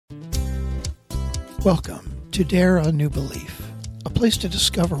Welcome to Dare a New Belief, a place to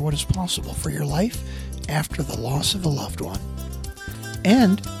discover what is possible for your life after the loss of a loved one,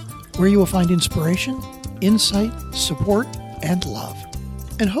 and where you will find inspiration, insight, support, and love,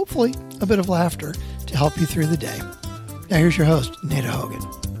 and hopefully a bit of laughter to help you through the day. Now here's your host, Nada Hogan.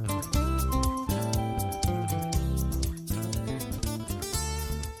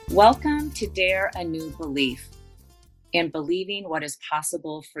 Welcome to Dare a New Belief, in believing what is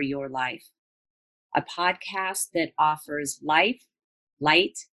possible for your life. A podcast that offers life,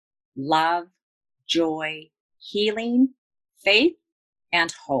 light, love, joy, healing, faith, and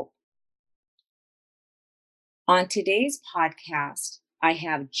hope. On today's podcast, I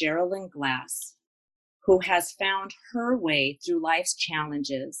have Geraldine Glass, who has found her way through life's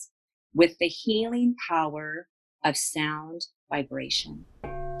challenges with the healing power of sound vibration.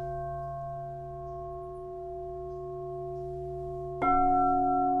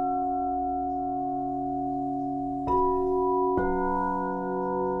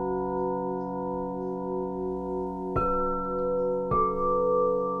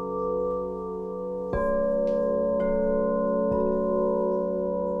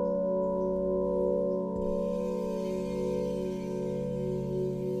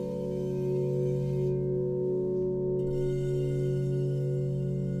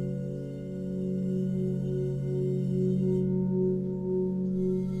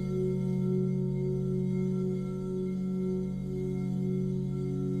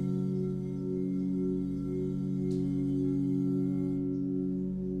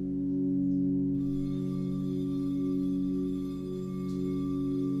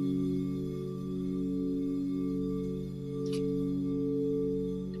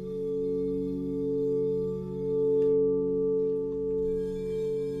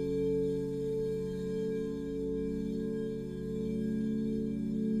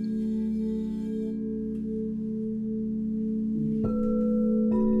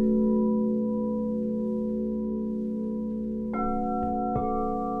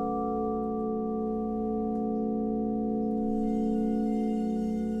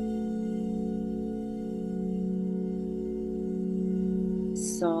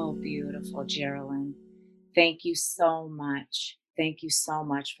 So beautiful, Geraldine. Thank you so much. Thank you so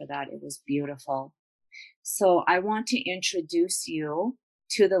much for that. It was beautiful. So I want to introduce you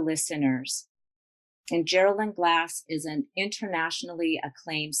to the listeners. And Geraldine Glass is an internationally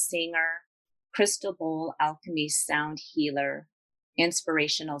acclaimed singer, crystal bowl alchemy sound healer,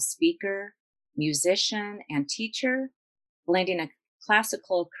 inspirational speaker, musician, and teacher, blending a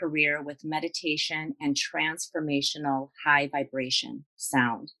classical career with meditation and transformational high vibration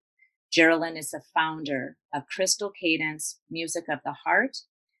sound. Geraldine is the founder of Crystal Cadence Music of the Heart,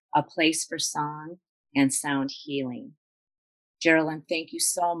 a place for song and sound healing. Geraldine, thank you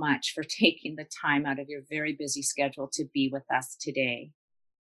so much for taking the time out of your very busy schedule to be with us today.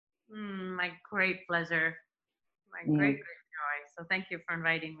 My great pleasure. My great joy. So thank you for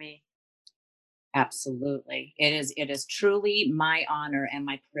inviting me. Absolutely. It is truly my honor and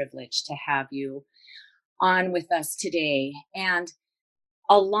my privilege to have you on with us today. And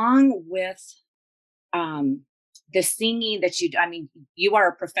along with the singing that you are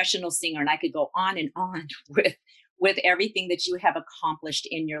a professional singer, and I could go on and on with everything that you have accomplished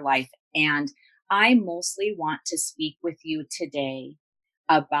in your life. And I mostly want to speak with you today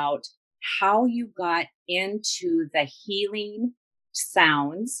about how you got into the healing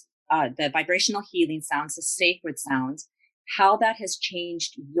sounds, the vibrational healing sounds, the sacred sounds, how that has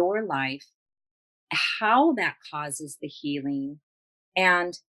changed your life, how that causes the healing,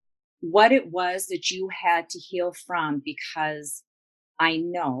 and what it was that you had to heal from. Because I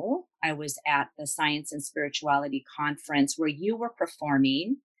know I was at the Science and Spirituality Conference where you were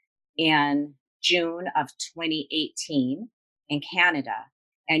performing in June of 2018 in Canada,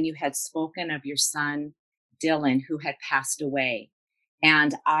 and you had spoken of your son, Dylan, who had passed away.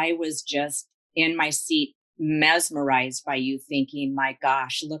 And I was just in my seat, mesmerized by you, thinking, my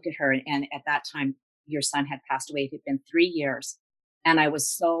gosh, look at her. And at that time, your son had passed away. It had been 3 years. And I was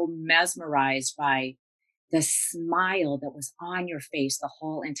so mesmerized by the smile that was on your face the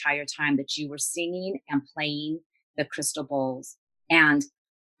whole entire time that you were singing and playing the crystal bowls. And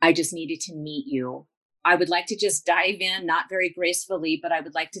I just needed to meet you. I would like to just dive in, not very gracefully, but I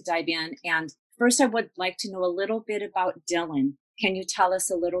would like to dive in. And first, I would like to know a little bit about Dylan. Can you tell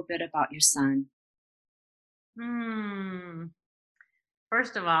us a little bit about your son?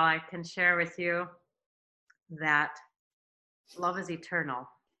 First of all, I can share with you that love is eternal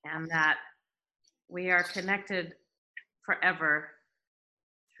and that we are connected forever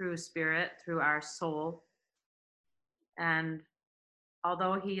through spirit, through our soul. And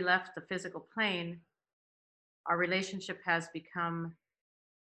although he left the physical plane, our relationship has become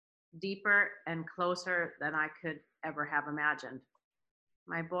deeper and closer than I could ever have imagined.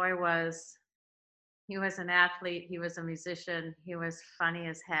 My boy he was an athlete, he was a musician, he was funny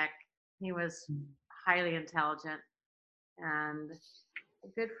as heck, he was highly intelligent and a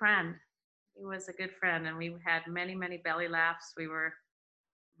good friend. He was a good friend, and we had many, many belly laughs. We were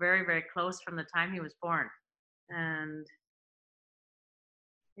very, very close from the time he was born. And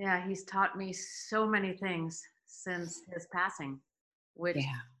yeah, he's taught me so many things since his passing, which,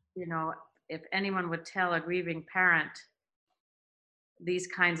 Yeah. you know, if anyone would tell a grieving parent these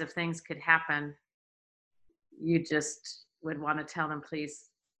kinds of things could happen, you just would want to tell them, please,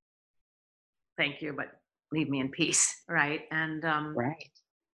 thank you, but leave me in peace, right? And, Right.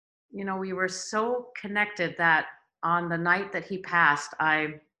 you know, we were so connected that on the night that he passed,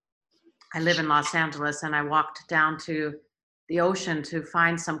 I live in Los Angeles, and I walked down to the ocean to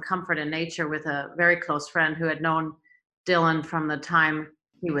find some comfort in nature with a very close friend who had known Dylan from the time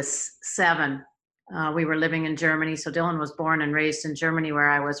he was 7. We were living in Germany. So Dylan was born and raised in Germany, where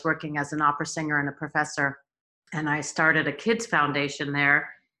I was working as an opera singer and a professor. And I started a kids foundation there,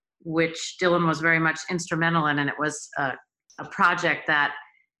 which Dylan was very much instrumental in. And it was a project that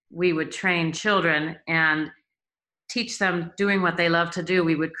we would train children and teach them doing what they love to do.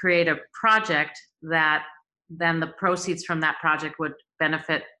 We would create a project that then the proceeds from that project would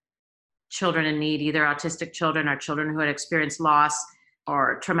benefit children in need, either autistic children or children who had experienced loss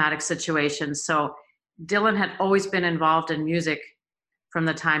or traumatic situations. So Dylan had always been involved in music from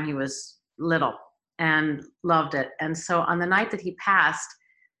the time he was little and loved it. And so on the night that he passed,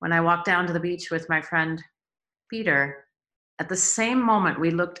 when I walked down to the beach with my friend Peter, at the same moment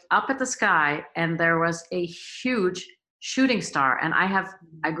we looked up at the sky and there was a huge shooting star. And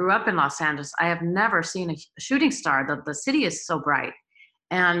I grew up in Los Angeles. I have never seen a shooting star. The city is so bright.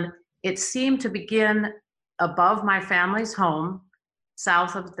 And it seemed to begin above my family's home,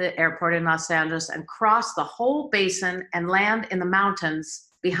 south of the airport in Los Angeles, and cross the whole basin and land in the mountains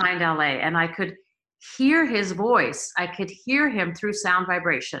behind LA. And I could hear his voice. I could hear him through sound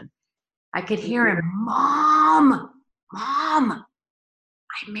vibration. I could hear him, Mom, I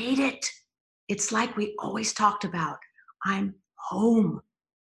made it. It's like we always talked about. I'm home.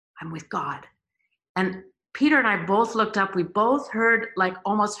 I'm with God. And Peter and I both looked up. We both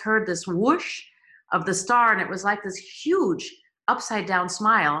almost heard this whoosh of the star. And it was like this huge upside down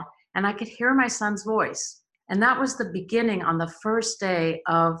smile. And I could hear my son's voice. And that was the beginning on the first day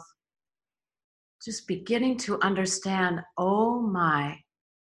of just beginning to understand, oh my,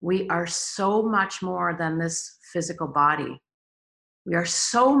 we are so much more than this physical body. We are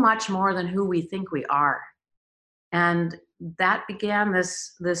so much more than who we think we are. And that began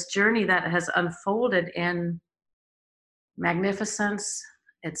this journey that has unfolded in magnificence.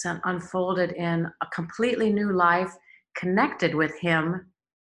 It's unfolded in a completely new life, connected with him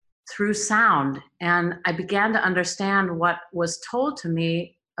through sound. And I began to understand what was told to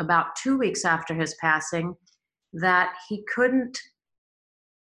me about 2 weeks after his passing, that he couldn't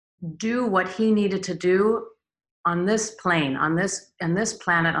do what he needed to do on this plane, on this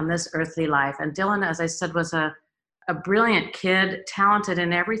planet, on this earthly life. And Dylan, as I said, was a brilliant kid, talented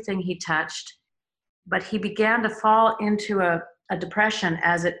in everything he touched, but he began to fall into a depression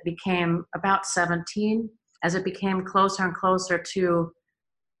as it became about 17, as it became closer and closer to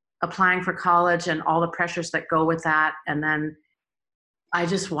applying for college and all the pressures that go with that. And then I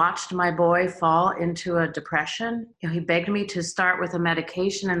just watched my boy fall into a depression. You know, he begged me to start with a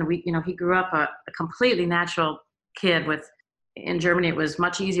medication, and he grew up a completely natural kid. In Germany, it was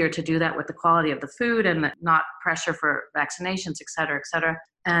much easier to do that with the quality of the food and not pressure for vaccinations, et cetera, et cetera.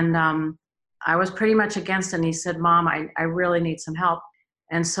 And I was pretty much against it. And he said, Mom, I really need some help.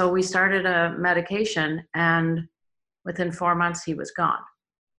 And so we started a medication, and within 4 months, he was gone.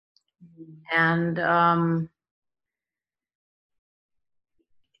 And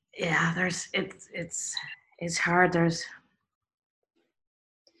yeah, it's hard. There's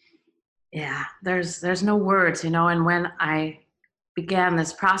no words, and when I began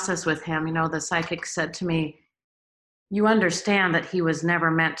this process with him, the psychic said to me, you understand that he was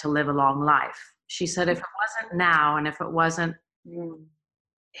never meant to live a long life. She said, if it wasn't now, and if it wasn't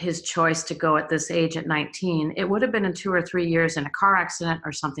his choice to go at this age at 19, it would have been in 2 or 3 years in a car accident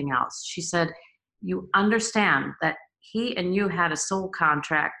or something else. She said, you understand that he and you had a soul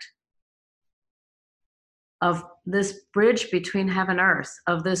contract of this bridge between heaven and earth,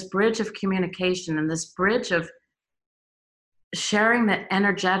 of this bridge of communication and this bridge of sharing the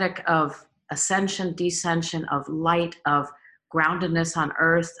energetic of ascension, descension, of light, of groundedness on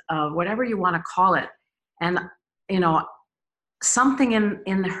earth, of whatever you want to call it. And, something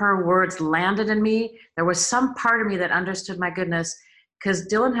in her words landed in me. There was some part of me that understood, my goodness, because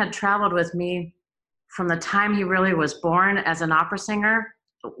Dylan had traveled with me from the time he really was born as an opera singer.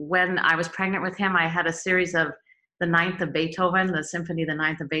 When I was pregnant with him, I had a series of the Ninth of Beethoven, the Symphony, the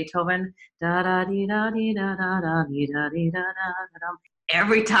Ninth of Beethoven. Da da dee da dee da da da dee da dee da da da.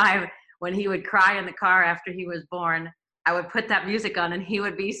 Every time when he would cry in the car after he was born, I would put that music on and he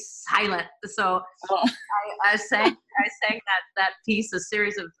would be silent. So Oh. I sang that piece, a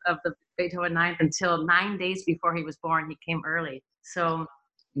series of the Beethoven Ninth, until 9 days before he was born. He came early. So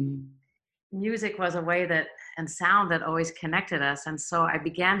music was a way that, and sound that always connected us. And so I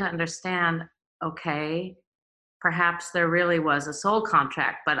began to understand, okay, perhaps there really was a soul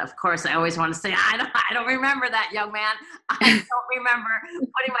contract. But of course, I always want to say, I don't remember that, young man. I don't remember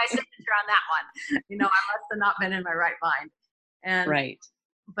putting my signature on that one. I must have not been in my right mind. And Right.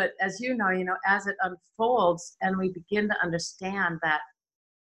 but as you know, as it unfolds and we begin to understand that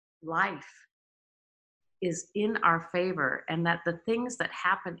life is in our favor and that the things that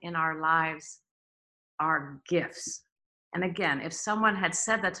happen in our lives are gifts. And again, if someone had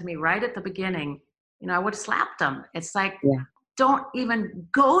said that to me right at the beginning, I would have slapped them. It's like, Yeah. don't even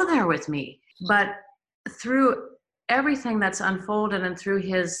go there with me. But through everything that's unfolded and through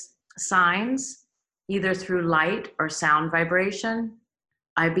his signs, either through light or sound vibration,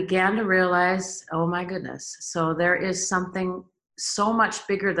 I began to realize, oh my goodness, so there is something so much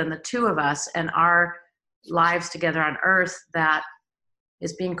bigger than the two of us and our lives together on earth that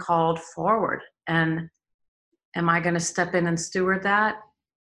is being called forward. And am I going to step in and steward that?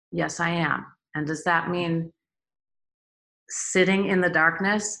 Yes, I am. And does that mean sitting in the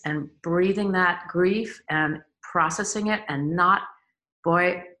darkness and breathing that grief and processing it and not,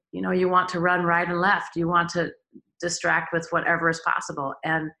 boy, you want to run right and left. You want to distract with whatever is possible.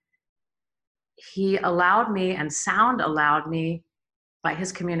 And he allowed me, and sound allowed me, by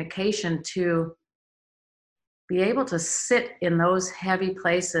his communication, to be able to sit in those heavy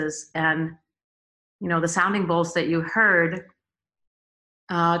places. And the sounding bowls that you heard,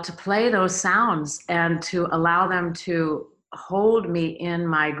 to play those sounds and to allow them to hold me in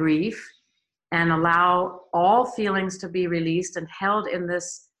my grief and allow all feelings to be released and held in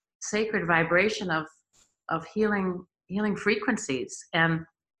this sacred vibration of healing frequencies. And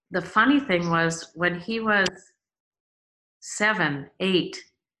the funny thing was, when he was 7, 8,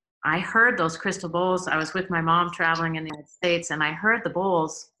 I heard those crystal bowls. I was with my mom traveling in the United States, and I heard the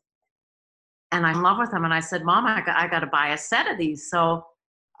bowls, and I'm in love with them. And I said, Mom, I got to buy a set of these. So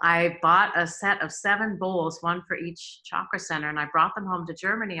I bought a set of 7 bowls, one for each chakra center, and I brought them home to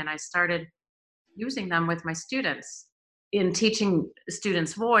Germany, and I started using them with my students. In teaching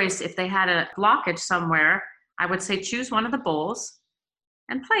students voice, if they had a blockage somewhere, I would say, choose one of the bowls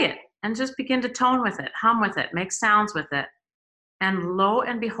and play it and just begin to tone with it, hum with it, make sounds with it. And lo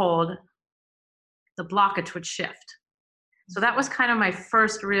and behold, the blockage would shift. So that was kind of my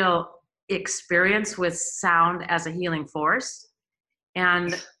first real experience with sound as a healing force.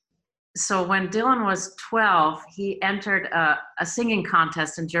 And so when Dylan was 12, he entered a singing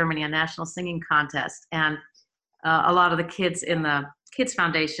contest in Germany, a national singing contest. And a lot of the kids in the Kids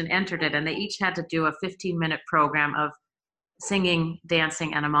Foundation entered it, and they each had to do a 15-minute program of singing,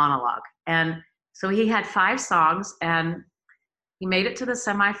 dancing, and a monologue. And so he had 5 songs, and he made it to the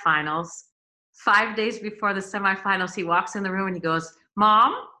semifinals. 5 days before the semifinals, he walks in the room and he goes,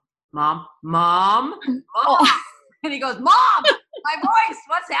 Mom, Mom, Mom, Mom. Oh. And he goes, Mom, my voice,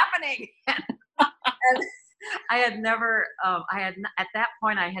 what's happening? And I had never, at that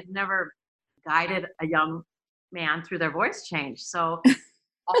point, I had never guided a young man through their voice change. So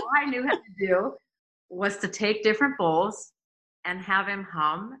all I knew how to do was to take different bowls and have him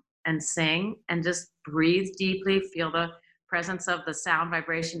hum and sing and just breathe deeply, feel the presence of the sound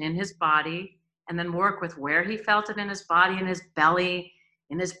vibration in his body, and then work with where he felt it in his body, in his belly,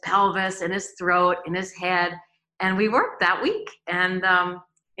 in his pelvis, in his throat, in his head. And we worked that week. And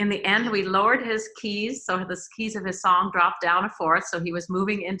in the end, we lowered his keys. So the keys of his song dropped down a fourth. So he was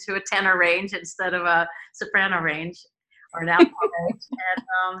moving into a tenor range instead of a soprano range or an alto range.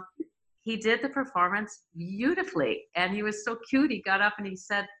 And he did the performance beautifully. And he was so cute. He got up and he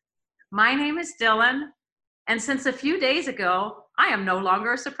said, my name is Dylan. And since a few days ago, I am no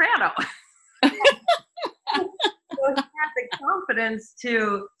longer a soprano. So he had the confidence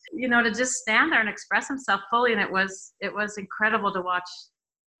to, to just stand there and express himself fully. And it was incredible to watch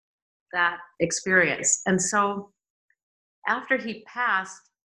that experience. And so after he passed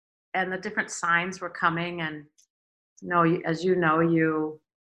and the different signs were coming, and, as you know, you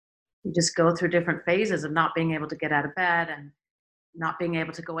just go through different phases of not being able to get out of bed and not being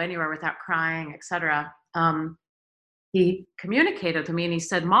able to go anywhere without crying, etc. he communicated to me and he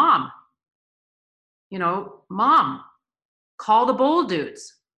said, Mom, Mom, call the bowl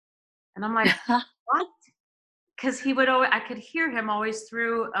dudes. And I'm like, what? Because he would always, I could hear him always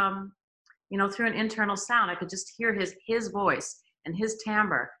through, through an internal sound. I could just hear his voice and his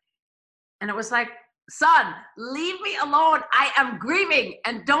timbre. And it was like, son, leave me alone. I am grieving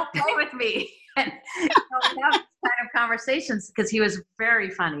and don't play with me. And we have this kind of conversations because he was very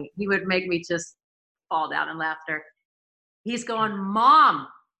funny. He would make me just fall down in laughter. He's going, Mom,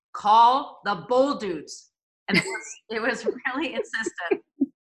 call the bull dudes. And it was really insistent.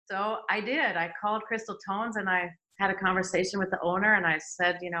 So I did. I called Crystal Tones and I had a conversation with the owner and I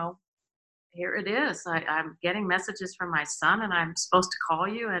said, here it is. I'm getting messages from my son and I'm supposed to call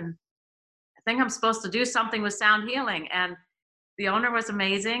you and I think I'm supposed to do something with sound healing. And the owner was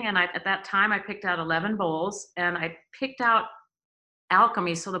amazing. And at that time I picked out 11 bowls and I picked out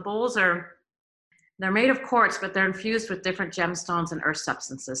alchemy. So the bowls they're made of quartz, but they're infused with different gemstones and earth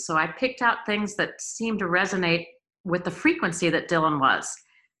substances. So I picked out things that seemed to resonate with the frequency that Dylan was.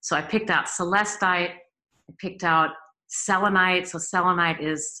 So I picked out celestite, I picked out selenite. So selenite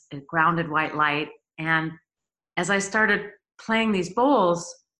is a grounded white light. And as I started playing these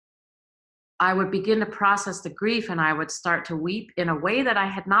bowls, I would begin to process the grief and I would start to weep in a way that I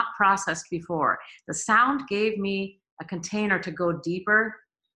had not processed before. The sound gave me a container to go deeper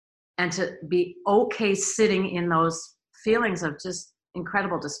and to be okay sitting in those feelings of just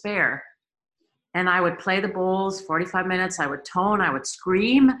incredible despair. And I would play the bowls 45 minutes. I would tone, I would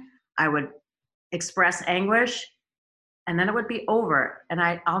scream, I would express anguish, and then it would be over. And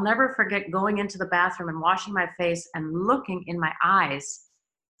I'll never forget going into the bathroom and washing my face and looking in my eyes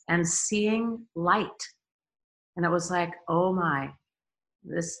and seeing light. And it was like, oh my,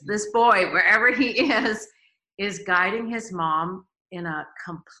 this boy, wherever he is guiding his mom in a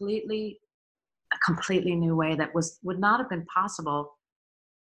completely new way that would not have been possible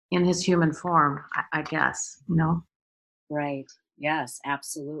in his human form, I guess, Right. Yes,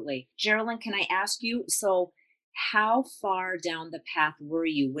 absolutely. Geraldine, can I ask you, so how far down the path were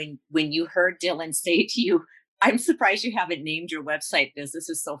you when you heard Dylan say to you, I'm surprised you haven't named your website this. This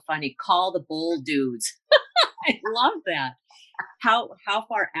is so funny. Call the bull dudes. I love that. How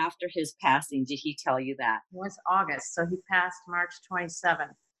far after his passing did he tell you that? It was August. So he passed March 27th.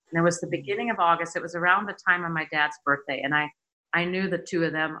 And it was the beginning of August. It was around the time of my dad's birthday. And I knew the two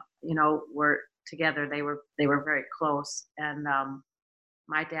of them, were together. They were very close. And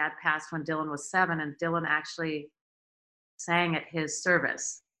my dad passed when Dylan was 7, and Dylan actually sang at his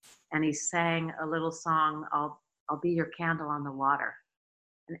service. And he sang a little song, I'll be your candle on the water.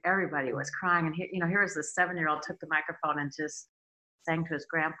 And everybody was crying. And here was this 7-year-old took the microphone and just sang to his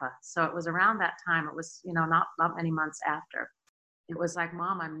grandpa. So it was around that time. It was, not many months after. It was like,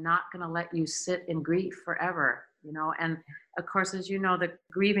 Mom, I'm not going to let you sit in grief forever, And of course, as you know, the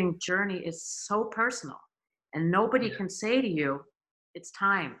grieving journey is so personal and nobody can say to you, it's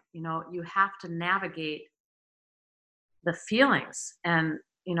time. You have to navigate the feelings and,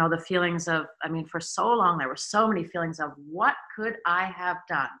 the feelings of, for so long, there were so many feelings of what could I have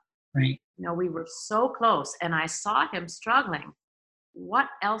done? Right. We were so close and I saw him struggling. What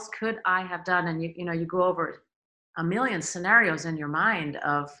else could I have done? And you go over a million scenarios in your mind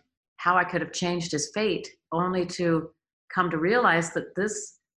of how I could have changed his fate, only to come to realize that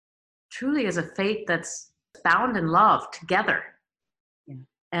this truly is a fate that's bound in love together. Yeah.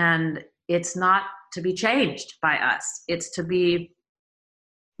 And it's not to be changed by us. It's to be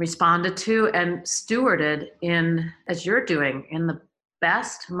responded to and stewarded in, as you're doing, in the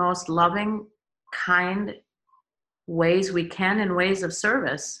best, most loving, kind ways we can, in ways of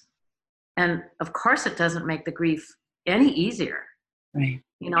service. And of course, it doesn't make the grief any easier. Right.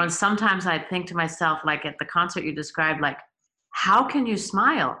 And sometimes I think to myself, like at the concert you described, like, how can you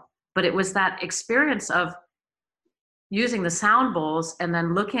smile? But it was that experience of using the sound bowls and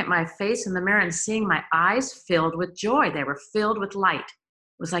then looking at my face in the mirror and seeing my eyes filled with joy. They were filled with light.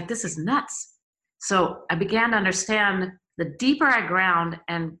 It was like, this is nuts. So I began to understand the deeper I ground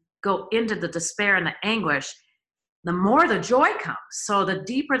and go into the despair and the anguish, the more the joy comes. So the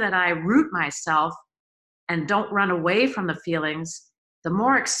deeper that I root myself and don't run away from the feelings, the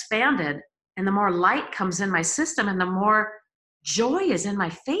more expanded and the more light comes in my system and the more joy is in my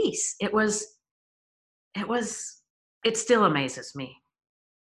face. It still amazes me.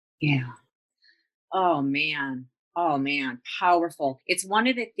 Yeah. Oh man. Powerful. It's one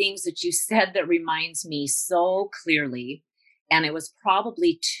of the things that you said that reminds me so clearly. And it was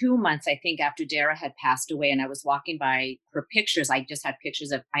probably 2 months, I think, after Dara had passed away. And I was walking by her pictures. I just had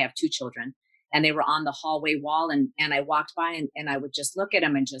pictures I have 2 children. and they were on the hallway wall. And I walked by and I would just look at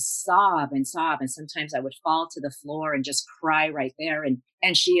them and just sob and sob. And sometimes I would fall to the floor and just cry right there.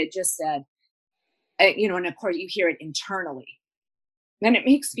 And she had just said, and of course you hear it internally, and it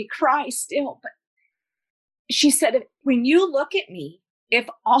makes me cry still. But she said, when you look at me, if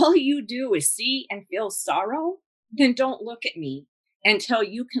all you do is see and feel sorrow, then don't look at me until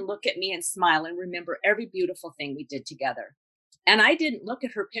you can look at me and smile and remember every beautiful thing we did together. And I didn't look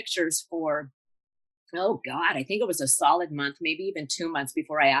at her pictures for, oh God, I think it was a solid month, maybe even 2 months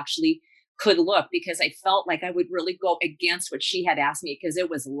before I actually could look, because I felt like I would really go against what she had asked me, because it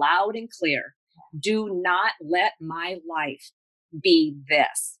was loud and clear. Do not let my life be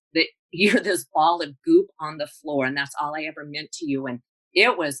this, that you're this ball of goop on the floor. And that's all I ever meant to you. And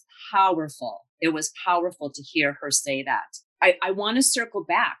it was powerful. It was powerful to hear her say that. I want to circle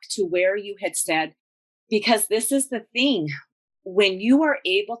back to where you had said, because this is the thing, when you are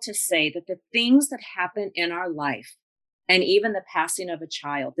able to say that the things that happen in our life, and even the passing of a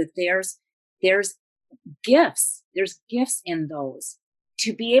child, that there's gifts in those,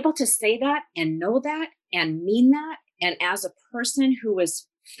 to be able to say that and know that and mean that. And as a person who is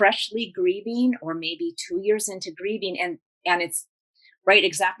freshly grieving, or maybe 2 years into grieving, and it's right,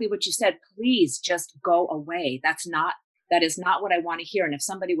 exactly what you said, please just go away. That is not what I want to hear. And if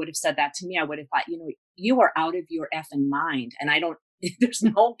somebody would have said that to me, I would have thought, you are out of your effing mind. And there's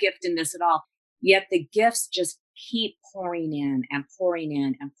no gift in this at all. Yet the gifts just keep pouring in and pouring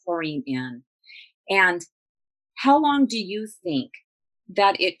in and pouring in. And how long do you think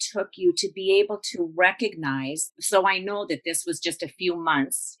that it took you to be able to recognize? So I know that this was just a few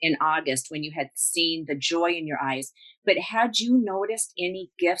months in August when you had seen the joy in your eyes, but had you noticed any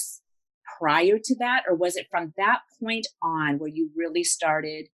gifts prior to that? Or was it from that point on where you really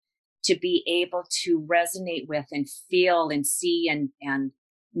started to be able to resonate with and feel and see and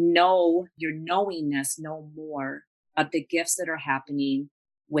know your knowingness, know more of the gifts that are happening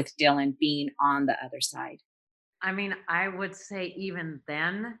with Dylan being on the other side? I mean, I would say even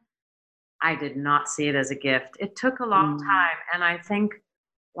then, I did not see it as a gift. It took a long time. And I think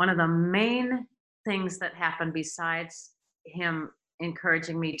one of the main things that happened, besides him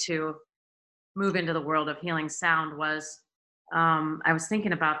encouraging me to move into the world of healing sound, was I was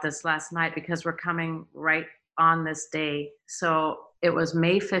thinking about this last night, because we're coming right on this day. So it was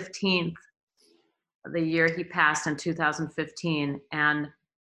May 15th, the year he passed in 2015. And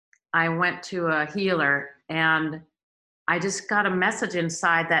I went to a healer, and I just got a message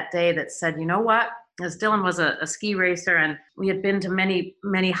inside that day that said, you know what? As Dylan was a ski racer, and we had been to many,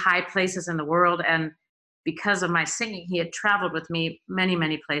 many high places in the world. And because of my singing, he had traveled with me many,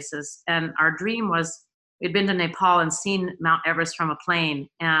 many places. And our dream was, we'd been to Nepal and seen Mount Everest from a plane.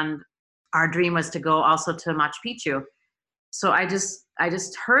 And our dream was to go also to Machu Picchu. So I just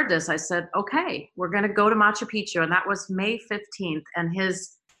heard this. I said, okay, we're going to go to Machu Picchu. And that was May 15th. And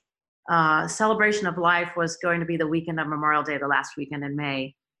his celebration of life was going to be the weekend of Memorial Day, the last weekend in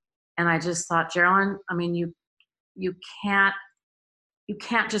May. And I just thought, Geraldine, I mean, you can't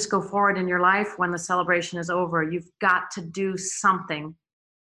just go forward in your life when the celebration is over. You've got to do something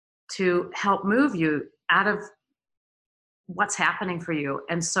to help move you out of what's happening for you.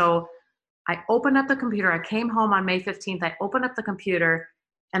 And so I opened up the computer. I came home on May 15th. I opened up the computer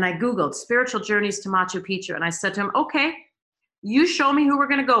and I Googled spiritual journeys to Machu Picchu. And I said to him, okay, you show me who we're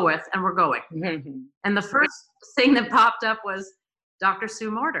going to go with, and we're going. And the first thing that popped up was Dr.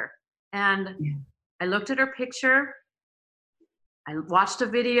 Sue Morter. And I looked at her picture. I watched a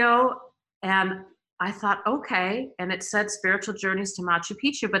video, and I thought, okay. And it said spiritual journeys to Machu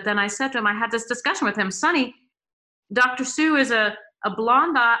Picchu. But then I said to him, I had this discussion with him, Sonny, Dr. Sue is a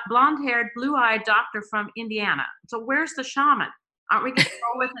blonde-haired, blue-eyed doctor from Indiana. So where's the shaman? Aren't we going to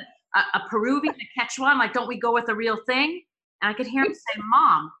go with a Peruvian, a Quechua? I'm like, don't we go with the real thing? And I could hear him say,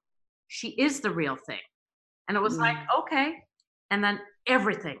 Mom, she is the real thing. And it was like, okay. And then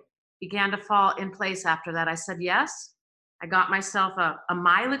everything began to fall in place after that. I said, yes. I got myself a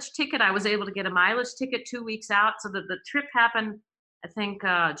mileage ticket. I was able to get a mileage ticket 2 weeks out. So that the trip happened, I think,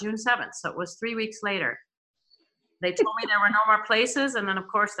 June 7th. So it was 3 weeks later. They told me there were no more places. And then, of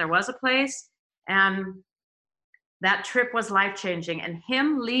course, there was a place. And that trip was life-changing. And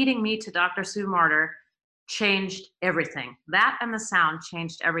him leading me to Dr. Sue Morter changed everything. That and the sound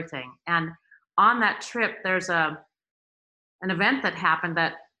changed everything. And on that trip, there's an event that happened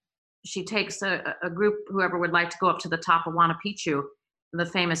that she takes a group, whoever would like to go up to the top of Huayna Picchu, the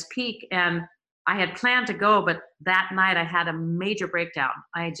famous peak. And I had planned to go, but that night I had a major breakdown.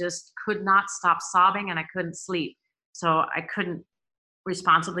 I just could not stop sobbing and I couldn't sleep. So I couldn't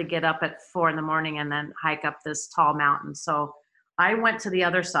responsibly get up at 4 a.m. and then hike up this tall mountain. So I went to the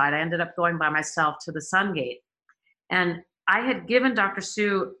other side. I ended up going by myself to the Sun Gate. And I had given Dr.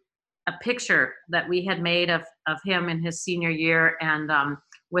 Sue a picture that we had made of him in his senior year, and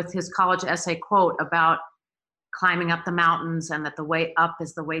with his college essay quote about climbing up the mountains and that the way up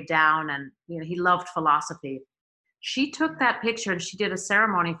is the way down. And he loved philosophy. She took that picture and she did a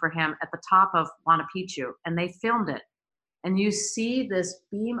ceremony for him at the top of Machu Picchu, and they filmed it. And you see this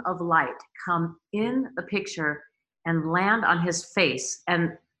beam of light come in the picture and land on his face.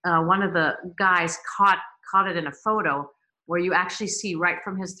 And one of the guys caught it in a photo where you actually see right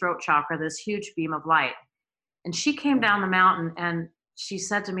from his throat chakra this huge beam of light. And she came down the mountain and she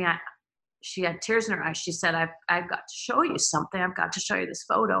said to me, she had tears in her eyes. She said, I've got to show you something. I've got to show you this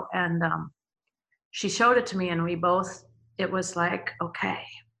photo. And she showed it to me, and it was like, okay,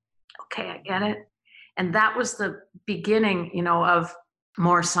 I get it. And that was the beginning, of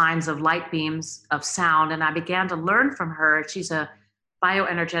more signs of light beams, of sound. And I began to learn from her. She's a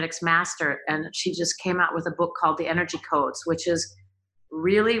bioenergetics master, and she just came out with a book called The Energy Codes, which is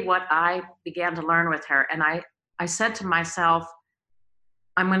really what I began to learn with her. And I said to myself,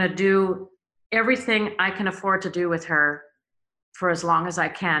 I'm going to do everything I can afford to do with her for as long as I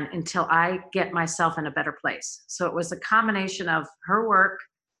can until I get myself in a better place. So it was a combination of her work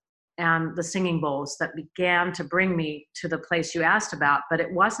and the singing bowls that began to bring me to the place you asked about. But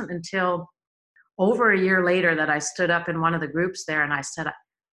it wasn't until over a year later that I stood up in one of the groups there and I said,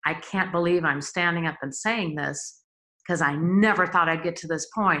 I can't believe I'm standing up and saying this, because I never thought I'd get to this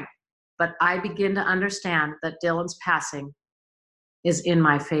point. But I begin to understand that Dylan's passing is in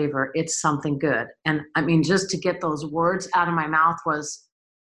my favor. It's something good. And I mean, just to get those words out of my mouth was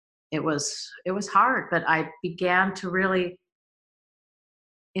hard, but I began to really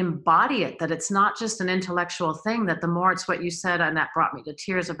embody it, that it's not just an intellectual thing, that the more it's what you said, and that brought me to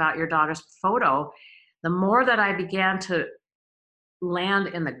tears about your daughter's photo, the more that I began to land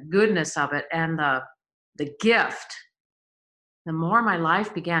in the goodness of it and the gift, the more my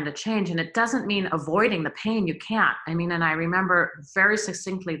life began to change. And it doesn't mean avoiding the pain. You can't. I mean, and I remember very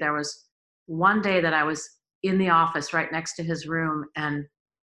succinctly, there was one day that I was in the office right next to his room, and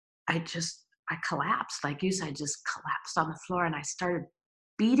I collapsed. Like you said, I just collapsed on the floor, and I started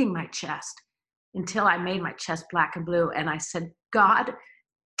beating my chest until I made my chest black and blue. And I said, God,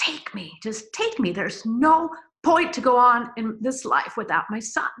 take me, just take me. There's no point to go on in this life without my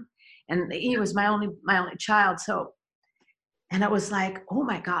son. And he was my only child. And it was like, oh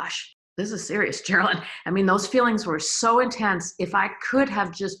my gosh, this is serious, Geraldine. I mean, those feelings were so intense. If I could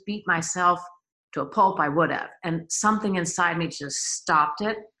have just beat myself to a pulp, I would have. And something inside me just stopped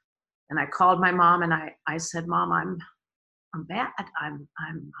it. And I called my mom and I said, Mom, I'm bad. I'm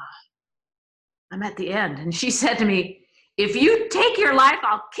at the end. And she said to me, if you take your life,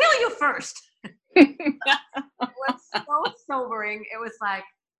 I'll kill you first. It was so sobering. It was like,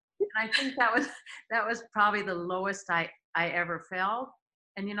 and I think that was probably the lowest I ever felt.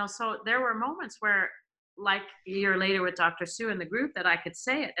 And, so there were moments where, like a year later with Dr. Sue in the group, that I could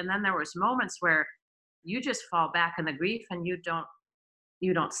say it. And then there was moments where you just fall back in the grief and you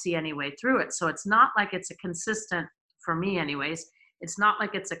don't see any way through it. So it's not like it's a consistent, for me anyways, it's not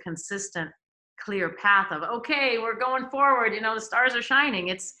like it's a consistent, clear path of, okay, we're going forward, the stars are shining.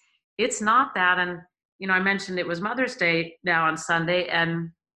 It's not that. And, I mentioned it was Mother's Day now on Sunday, and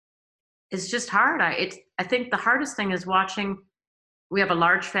it's just hard. I think the hardest thing is watching. We have a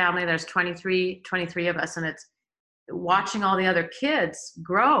large family. There's 23 of us, and it's watching all the other kids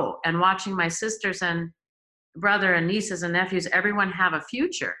grow and watching my sisters and brother and nieces and nephews, everyone have a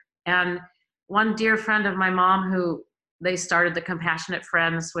future. And one dear friend of my mom, who they started the Compassionate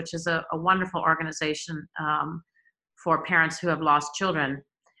Friends, which is a wonderful organization for parents who have lost children.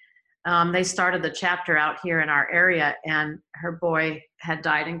 They started the chapter out here in our area, and her boy had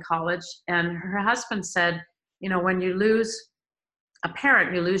died in college. And her husband said, when you lose a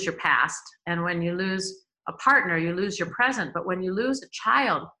parent, you lose your past. And when you lose a partner, you lose your present. But when you lose a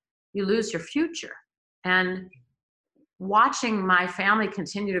child, you lose your future. And watching my family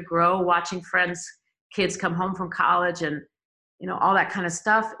continue to grow, watching friends' kids come home from college and, all that kind of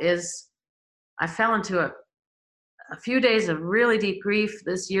stuff, I fell into a few days of really deep grief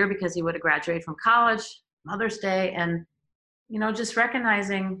this year because he would have graduated from college, Mother's Day, and, just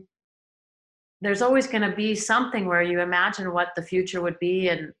recognizing there's always going to be something where you imagine what the future would be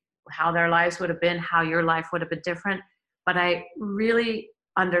and how their lives would have been, how your life would have been different. But I really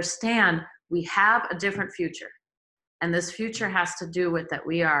understand we have a different future. And this future has to do with that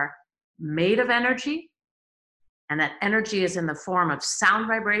we are made of energy, and that energy is in the form of sound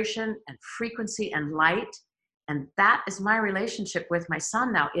vibration and frequency and light. And that is my relationship with my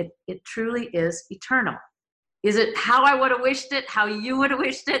son now. It truly is eternal. Is it how I would have wished it, how you would have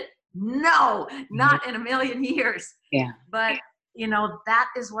wished it? No, not in a million years. Yeah. But, that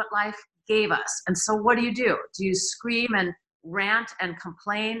is what life gave us. And so what do? Do you scream and rant and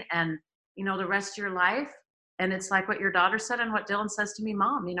complain and, the rest of your life? And it's like what your daughter said and what Dylan says to me,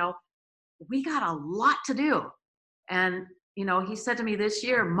 Mom, we got a lot to do. And, he said to me this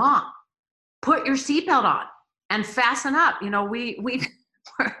year, Mom, put your seatbelt on and fasten up. We're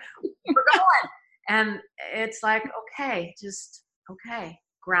going. And it's like, okay,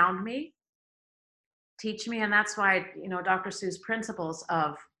 ground me, teach me. And that's why, Dr. Sue's principles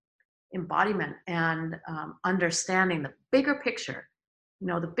of embodiment and understanding the bigger picture,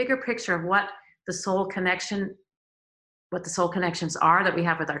 the bigger picture of what the soul connections are that we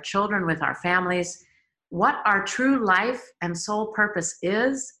have with our children, with our families, what our true life and soul purpose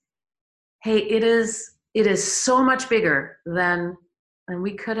is. Hey, it is so much bigger than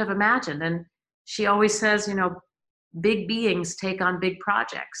we could have imagined. And she always says, big beings take on big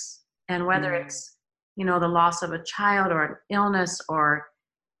projects. And whether it's, the loss of a child or an illness or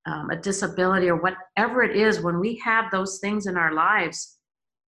a disability or whatever it is, when we have those things in our lives,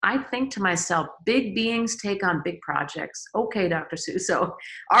 I think to myself, big beings take on big projects. Okay, Dr. Sue. So,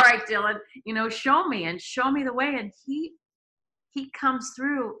 all right, Dylan, show me the way. And he comes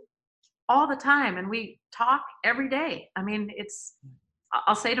through all the time, and we talk every day. I mean,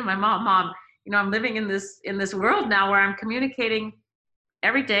 I'll say to my mom, I'm living in this world now where I'm communicating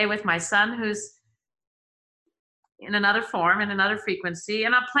every day with my son, who's in another form, in another frequency,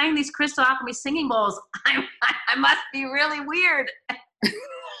 and I'm playing these Crystal Alchemy singing bowls. I must be really weird.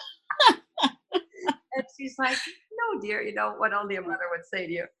 And she's like, no, dear, what only a mother would say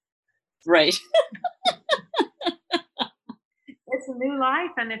to you. Right. It's a new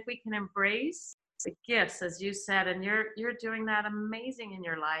life, and if we can embrace the gifts, as you said, and you're doing that amazing in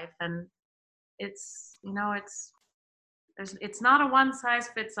your life, and it's it's not a one size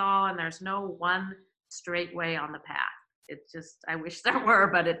fits all, and there's no one straight way on the path. It's just, I wish there were,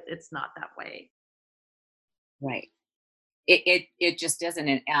 but it's not that way. Right. It just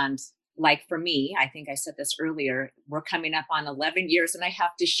isn't. And like for me, I think I said this earlier, we're coming up on 11 years and I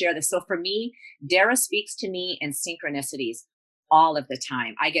have to share this. So for me, Dara speaks to me in synchronicities all of the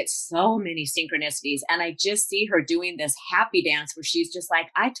time. I get so many synchronicities, and I just see her doing this happy dance where she's just like,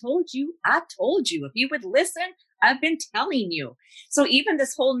 I told you, if you would listen, I've been telling you. So even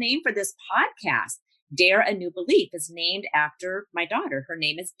this whole name for this podcast, Dare a New Belief, is named after my daughter. Her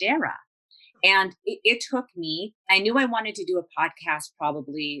name is Dara. And it took me, I knew I wanted to do a podcast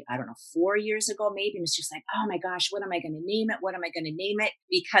probably, 4 years ago, maybe. And it's just like, oh my gosh, what am I going to name it? What am I going to name it?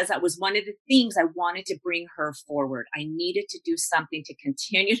 Because that was one of the things I wanted to bring her forward. I needed to do something to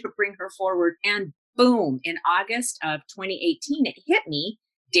continue to bring her forward. And boom, in August of 2018, it hit me,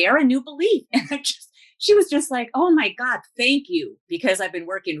 Dare a New Belief. And she was just like, oh my God, thank you. Because I've been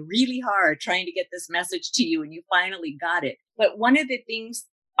working really hard trying to get this message to you, and you finally got it. But one of the things,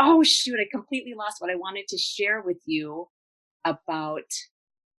 oh shoot, I completely lost what I wanted to share with you about,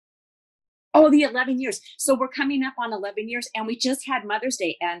 the 11 years. So we're coming up on 11 years, and we just had Mother's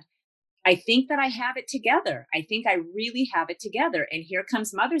Day, and I think that I have it together. I think I really have it together. And here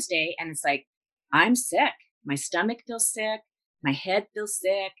comes Mother's Day, and it's like, I'm sick. My stomach feels sick. My head feels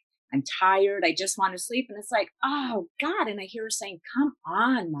sick. I'm tired. I just want to sleep. And it's like, oh God. And I hear her saying, come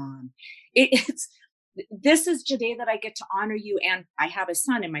on, Mom. This is the day that I get to honor you. And I have a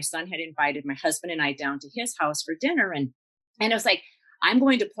son, and my son had invited my husband and I down to his house for dinner. And it was like, I'm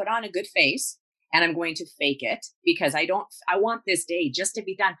going to put on a good face, and I'm going to fake it, because I want this day just to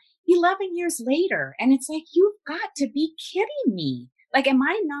be done 11 years later. And it's like, you've got to be kidding me. Like, am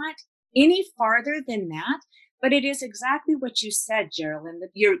I not any farther than that? But it is exactly what you said, Geraldine,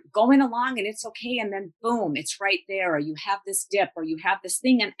 that you're going along and it's okay. And then boom, it's right there. Or you have this dip, or you have this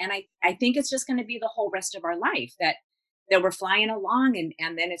thing. And I think it's just going to be the whole rest of our life that we're flying along.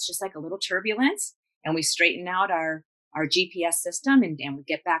 And then it's just like a little turbulence, and we straighten out our GPS system, and we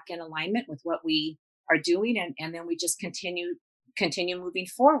get back in alignment with what we are doing. And then we just continue moving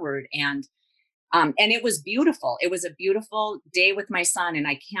forward. And it was beautiful. It was a beautiful day with my son, and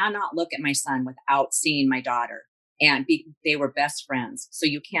I cannot look at my son without seeing my daughter. And they were best friends. So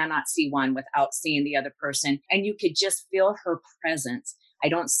you cannot see one without seeing the other person. And you could just feel her presence. I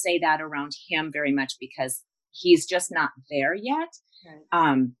don't say that around him very much because he's just not there yet.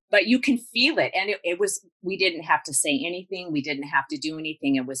 Right. But you can feel it. And we didn't have to say anything. We didn't have to do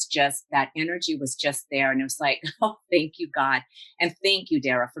anything. It was just, that energy was just there. And it was like, oh, thank you, God. And thank you,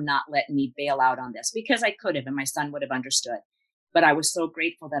 Dara, for not letting me bail out on this, because I could have, and my son would have understood. But I was so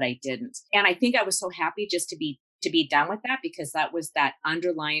grateful that I didn't. And I think I was so happy just to be to be done with that, because that was that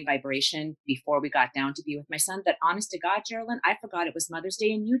underlying vibration before we got down to be with my son, that honest to God, Geraldine, I forgot it was Mother's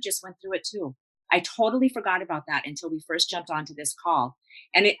Day and you just went through it too. I totally forgot about that until we first jumped onto this call.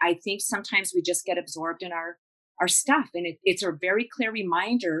 And I think sometimes we just get absorbed in our stuff. And it's a very clear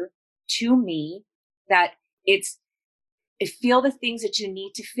reminder to me that it's feel the things that you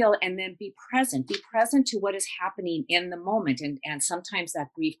need to feel, and then be present to what is happening in the moment. And sometimes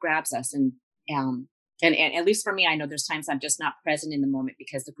that grief grabs us, um and at least for me, I know there's times I'm just not present in the moment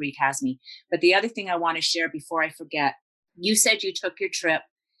because the grief has me. But the other thing I want to share before I forget, you said you took your trip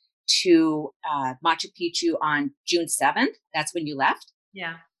to Machu Picchu on June 7th. That's when you left.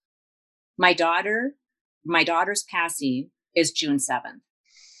 Yeah. My daughter's passing is June 7th.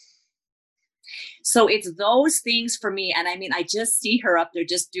 So it's those things for me. And I mean, I just see her up there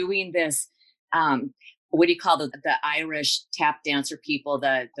just doing this, what do you call the Irish tap dancer people,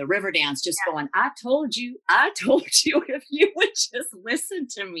 the river dance, just going, I told you, if you would just listen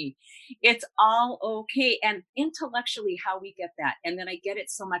to me, it's all okay. And intellectually, how we get that. And then I get it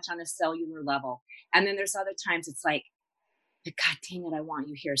so much on a cellular level. And then there's other times it's like, God dang it, I want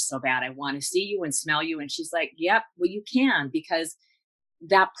you here so bad. I want to see you and smell you. And she's like, yep, well, you can, because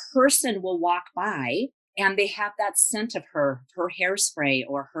that person will walk by and they have that scent of her hairspray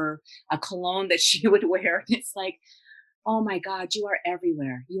or a cologne that she would wear. And it's like, oh my God, you are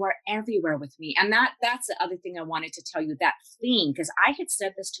everywhere. You are everywhere with me. And that's the other thing I wanted to tell you, that thing, because I had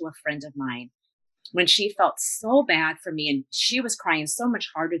said this to a friend of mine when she felt so bad for me and she was crying so much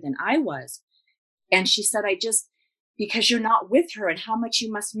harder than I was. And she said, because you're not with her and how much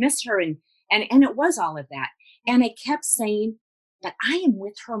you must miss her. And it was all of that. And I kept saying, but I am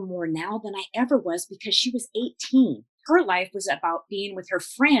with her more now than I ever was, because she was 18. Her life was about being with her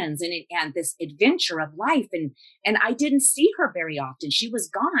friends and this adventure of life. And I didn't see her very often. She was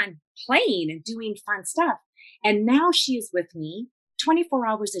gone playing and doing fun stuff. And now she is with me 24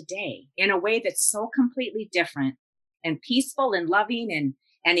 hours a day in a way that's so completely different and peaceful and loving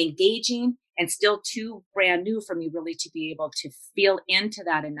and engaging, and still too brand new for me really to be able to feel into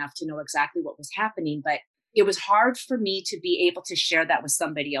that enough to know exactly what was happening. But it was hard for me to be able to share that with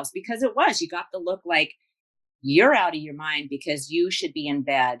somebody else, because you got the look like you're out of your mind because you should be in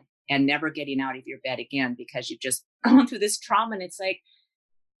bed and never getting out of your bed again because you've just gone through this trauma. And it's like,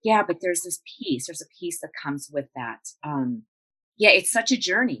 yeah, but there's this peace. There's a peace that comes with that. Yeah, it's such a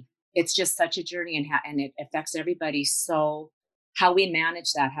journey. It's just such a journey, and it affects everybody. So how we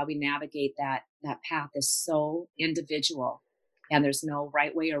manage that, how we navigate that path is so individual. And there's no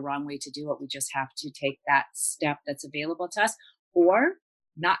right way or wrong way to do it. We just have to take that step that's available to us, or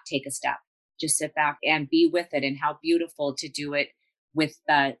not take a step. Just sit back and be with it. And how beautiful to do it with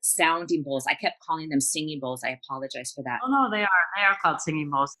the sounding bowls. I kept calling them singing bowls. I apologize for that. Oh no, they are called singing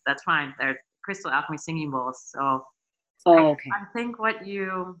bowls. That's fine. They're Crystal Alchemy singing bowls. So okay. I think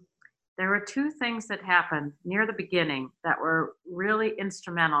there were two things that happened near the beginning that were really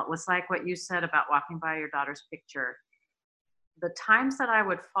instrumental. It was like what you said about walking by your daughter's picture. The times that I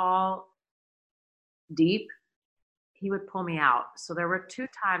would fall deep, he would pull me out. So there were two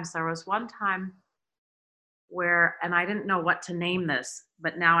times. There was one time where, and I didn't know what to name this,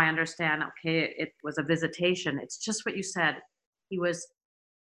 but now I understand, okay, it was a visitation. It's just what you said. It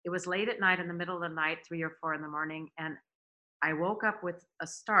was late at night, in the middle of the night, 3 or 4 in the morning, and I woke up with a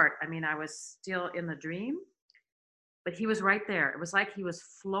start. I mean, I was still in the dream, but he was right there. It was like he was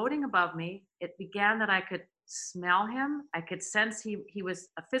floating above me. It began that I could smell him. I could sense he was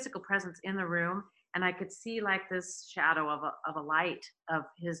a physical presence in the room, and I could see like this shadow of a light of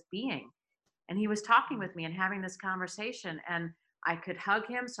his being. And he was talking with me and having this conversation, and I could hug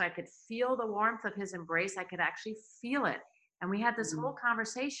him so I could feel the warmth of his embrace. I could actually feel it. And we had this whole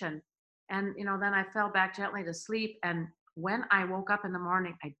conversation, and then I fell back gently to sleep. And when I woke up in the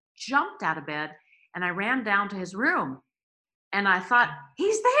morning, I jumped out of bed and I ran down to his room. And I thought,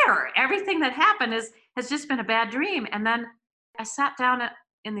 he's there. Everything that happened has just been a bad dream. And then I sat down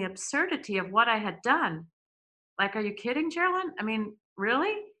in the absurdity of what I had done. Like, are you kidding, Geraldine? I mean,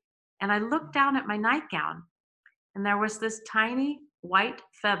 really? And I looked down at my nightgown, and there was this tiny white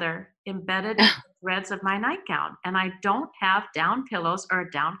feather embedded in the threads of my nightgown. And I don't have down pillows or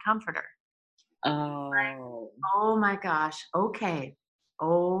a down comforter. Oh my gosh. Okay.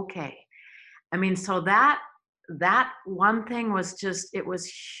 I mean, so that one thing was it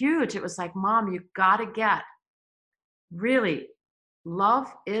was huge. It was like, Mom, you got to get, really,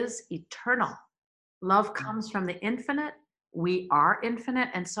 love is eternal. Love comes from the infinite. We are infinite.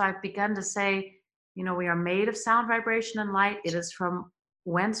 And so I've begun to say, we are made of sound, vibration, and light. It is from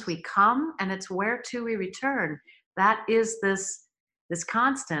whence we come, and it's whereto we return. That is this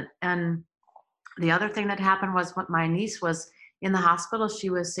constant. And The other thing that happened was when my niece was in the hospital. She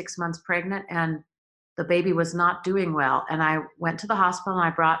was 6 months pregnant, and the baby was not doing well. And I went to the hospital, and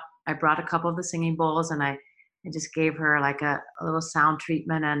I brought a couple of the singing bowls, and I just gave her like a little sound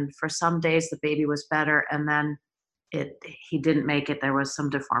treatment. And for some days the baby was better, and then it he didn't make it. There was some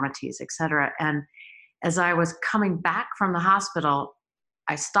deformities, etc. And as I was coming back from the hospital,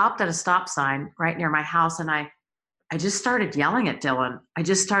 I stopped at a stop sign right near my house, and I just started yelling at Dylan. I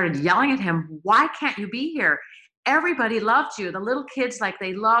just started yelling at him, "Why can't you be here? Everybody loved you. The little kids, like,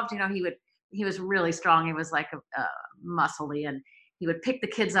 they loved, he was really strong. He was like a muscly, and he would pick the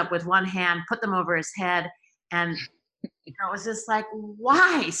kids up with one hand, put them over his head. And it was just like,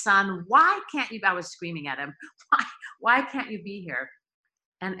 why, son? Why can't you? I was screaming at him, why can't you be here?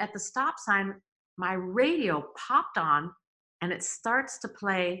 And at the stop sign, my radio popped on, and it starts to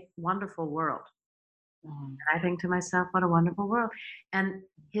play Wonderful World. Oh, I think to myself, what a wonderful world. And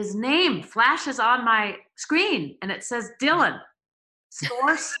his name flashes on my screen, and it says Dylan,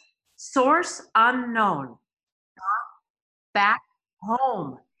 source unknown, back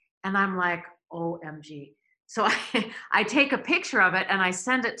home. And I'm like, OMG. So I take a picture of it, and I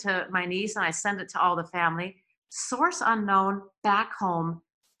send it to my niece, and I send it to all the family. Source unknown, back home,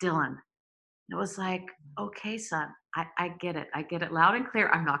 Dylan. It was like, okay, son, I get it. I get it loud and clear.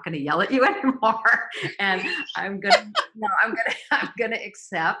 I'm not going to yell at you anymore. And I'm going to, no, I'm going to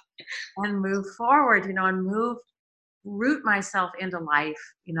accept and move forward, and root myself into life,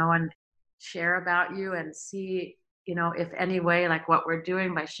 and share about you, and see, if any way, like what we're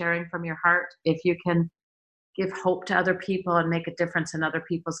doing by sharing from your heart, if you can give hope to other people and make a difference in other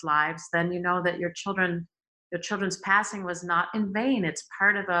people's lives, then you know that your children's passing was not in vain. It's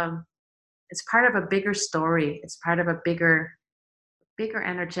part of a bigger story. It's part of a bigger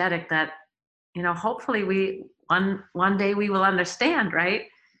energetic that, hopefully we one day we will understand, right?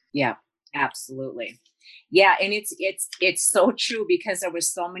 yeah, absolutely. Yeah, and it's so true because there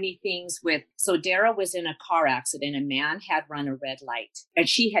was so many things with so Dara was in a car accident. A man had run a red light, and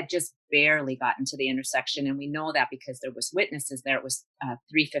she had just barely gotten to the intersection, and we know that because there was witnesses there. It was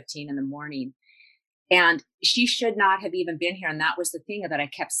 3:15 in the morning, and she should not have even been here. And that was the thing that I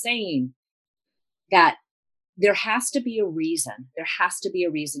kept saying, that there has to be a reason. There has to be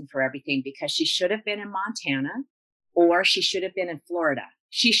a reason for everything, because she should have been in Montana, or she should have been in Florida.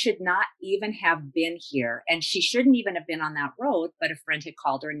 She should not even have been here. And she shouldn't even have been on that road. But a friend had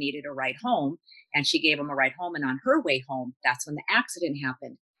called her and needed a ride home, and she gave him a ride home. And on her way home, that's when the accident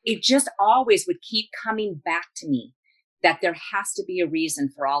happened. It just always would keep coming back to me that there has to be a reason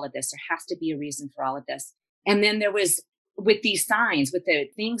for all of this. There has to be a reason for all of this. And then there was, with these signs, with the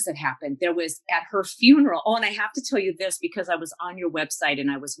things that happened, there was at her funeral. Oh, and I have to tell you this because I was on your website and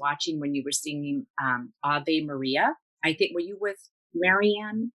I was watching when you were singing Ave Maria. I think, were you with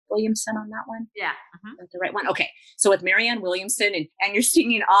Marianne Williamson on that one? Yeah. Is that the right one? Okay. So with Marianne Williamson, and you're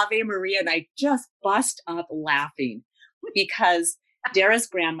singing Ave Maria, and I just bust up laughing because Dara's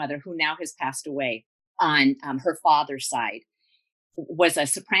grandmother, who now has passed away on her father's side, was a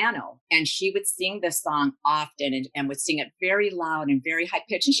soprano, and she would sing this song often, and would sing it very loud and very high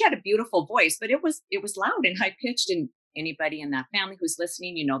pitched. And she had a beautiful voice, but it was loud and high pitched. And anybody in that family who's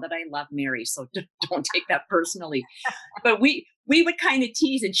listening, you know that I love Mary, so don't take that personally. But we would kind of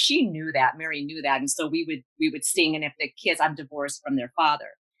tease, and she knew that. Mary knew that, and so we would sing. And if the kids, I'm divorced from their father,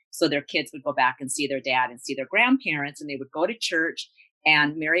 so their kids would go back and see their dad and see their grandparents, and they would go to church.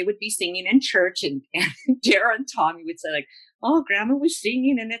 And Mary would be singing in church, and Dara and Tommy would say, like, "Oh, Grandma was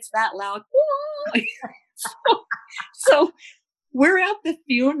singing, and it's that loud." so we're at the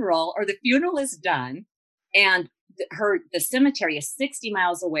funeral, or the funeral is done, and the cemetery is 60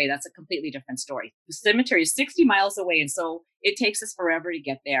 miles away. That's a completely different story. The cemetery is 60 miles away, and so it takes us forever to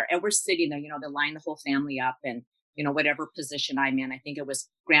get there. And we're sitting there, they line the whole family up, and whatever position I'm in. I think it was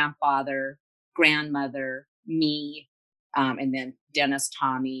grandfather, grandmother, me. And then Dennis,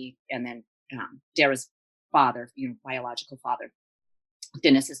 Tommy, and then Dara's father, biological father.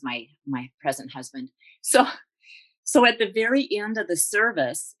 Dennis is my present husband. So at the very end of the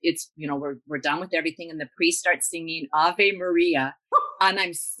service, it's we're done with everything, and the priest starts singing Ave Maria, and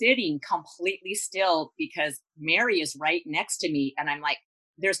I'm sitting completely still because Mary is right next to me, and I'm like,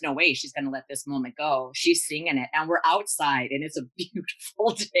 there's no way she's going to let this moment go. She's singing it, and we're outside, and it's a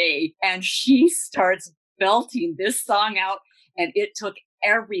beautiful day, and she starts belting this song out, and it took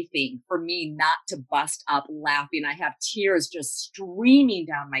everything for me not to bust up laughing. I have tears just streaming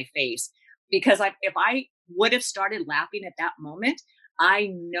down my face because if I would have started laughing at that moment,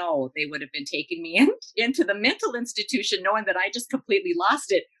 I know they would have been taking me into the mental institution, knowing that I just completely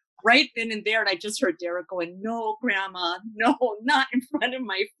lost it right then and there. And I just heard Dara going, "No, Grandma, no, not in front of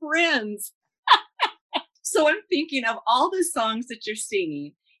my friends." So I'm thinking of all the songs that you're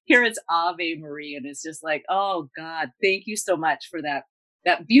singing. Here it's Ave Maria, and it's just like, oh God, thank you so much for that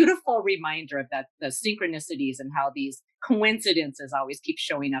beautiful reminder of that the synchronicities and how these coincidences always keep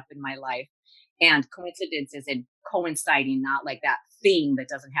showing up in my life. And coincidences and coinciding, not like that thing that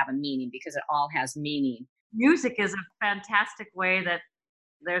doesn't have a meaning, because it all has meaning. Music is a fantastic way that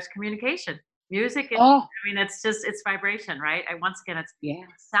there's communication. Music is, Oh, I mean, it's just, it's vibration, right? And once again, it's yeah.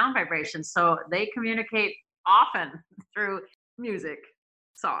 sound vibration. So they communicate often through music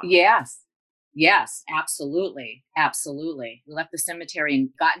songs. Yes. Yes, absolutely. Absolutely. We left the cemetery and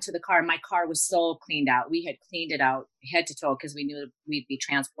got into the car. My car was so cleaned out. We had cleaned it out head to toe because we knew we'd be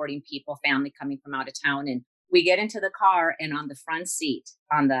transporting people, family coming from out of town. And we get into the car, and on the front seat,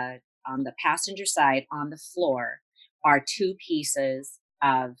 on the passenger side, on the floor, are two pieces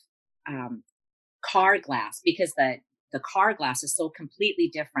of um, car glass, because the car glass is so completely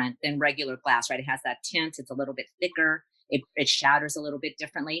different than regular glass, right? It has that tint, it's a little bit thicker, it shatters a little bit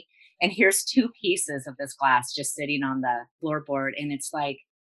differently. And here's two pieces of this glass just sitting on the floorboard. And it's like,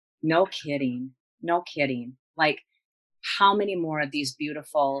 no kidding, no kidding. Like, how many more of these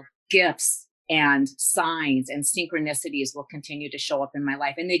beautiful gifts and signs and synchronicities will continue to show up in my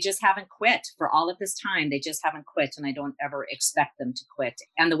life? And they just haven't quit for all of this time. They just haven't quit. And I don't ever expect them to quit.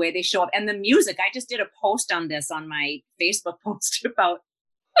 And the way they show up and the music, I just did a post on this on my Facebook post about,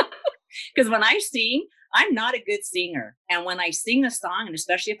 because when I sing, I'm not a good singer. And when I sing a song, and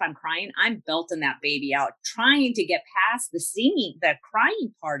especially if I'm crying, I'm belting that baby out, trying to get past the singing, the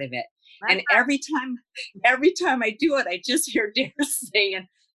crying part of it. And every time I do it, I just hear Dare saying,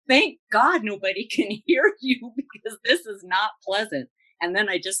 thank God nobody can hear you, because this is not pleasant. And then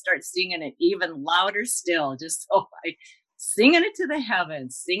I just start singing it even louder still, just so I singing it to the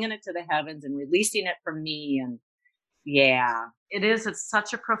heavens, and releasing it from me. And yeah. It is. It's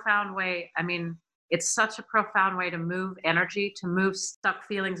such a profound way. I mean, it's such a profound way to move energy, to move stuck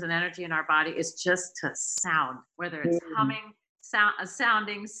feelings and energy in our body, is just to sound, whether it's humming,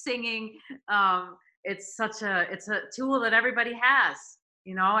 sounding, singing. It's a tool that everybody has,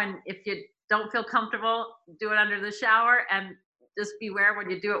 and if you don't feel comfortable, do it under the shower, and just beware when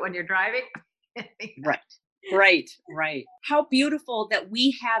you do it when you're driving. Right. How beautiful that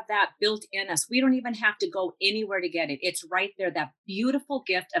we have that built in us. We don't even have to go anywhere to get it. It's right there. That beautiful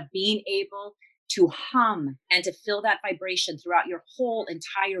gift of being able to hum and to feel that vibration throughout your whole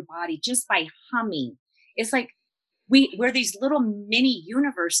entire body just by humming. It's like we're these little mini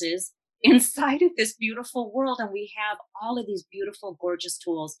universes inside of this beautiful world. And we have all of these beautiful, gorgeous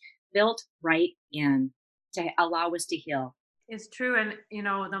tools built right in to allow us to heal. It's true. And,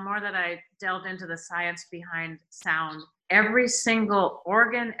 the more that I delved into the science behind sound, every single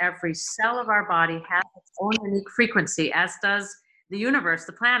organ, every cell of our body has its own unique frequency, as does the universe,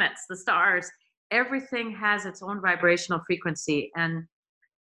 the planets, the stars. Everything has its own vibrational frequency. And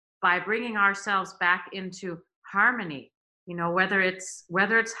by bringing ourselves back into harmony, whether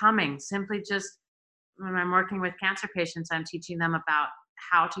it's humming, simply just when I'm working with cancer patients, I'm teaching them about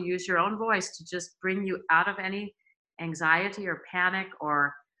how to use your own voice to just bring you out of any anxiety or panic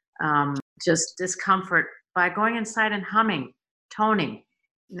or just discomfort by going inside and humming, toning.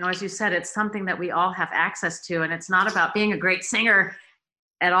 As you said, it's something that we all have access to, and it's not about being a great singer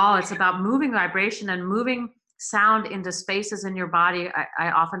at all. It's about moving vibration and moving sound into spaces in your body. I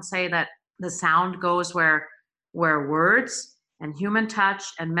often say that the sound goes where words and human touch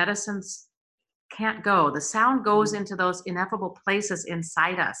and medicines can't go. The sound goes into those ineffable places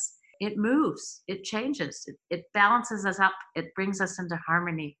inside us. It moves, it changes, it balances us up, it brings us into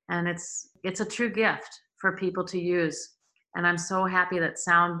harmony. And it's a true gift for people to use. And I'm so happy that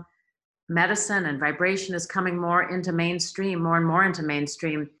sound medicine and vibration is coming more and more into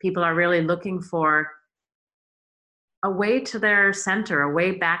mainstream. People are really looking for a way to their center, a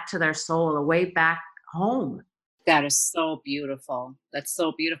way back to their soul, a way back home. That is so beautiful. That's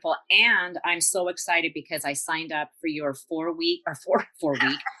so beautiful. And I'm so excited because I signed up for your 4-day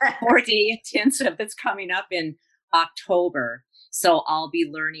intensive that's coming up in October. So I'll be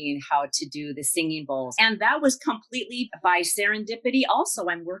learning how to do the singing bowls. And that was completely by serendipity. Also,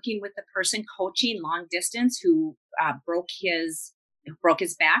 I'm working with a person coaching long distance who broke his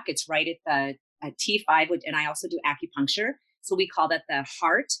back. It's right at the T5, and I also do acupuncture. So we call that the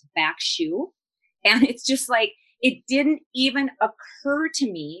heart back shoe. And it's just like, it didn't even occur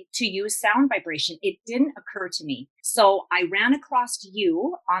to me to use sound vibration. It didn't occur to me. So I ran across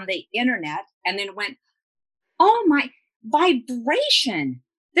you on the internet and then went, oh my, vibration,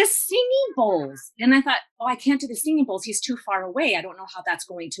 the singing bowls. And I thought, oh, I can't do the singing bowls. He's too far away. I don't know how that's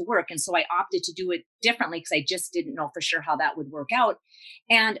going to work. And so I opted to do it differently because I just didn't know for sure how that would work out.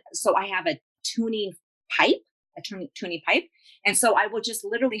 And so I have a tuning pipe, a tuning pipe. And so I will just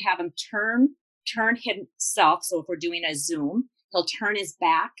literally have him turn himself. So if we're doing a Zoom, he'll turn his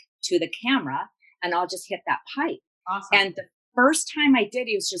back to the camera and I'll just hit that pipe. Awesome. And the first time I did,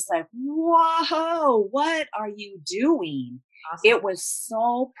 he was just like, whoa, what are you doing? Awesome. It was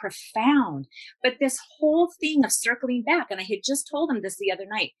so profound. But this whole thing of circling back, and I had just told him this the other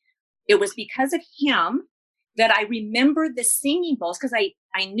night, it was because of him that I remembered the singing bowls, because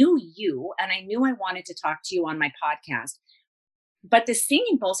I knew you and I knew I wanted to talk to you on my podcast. But the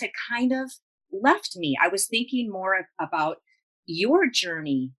singing bowls had kind of left me. I was thinking more about your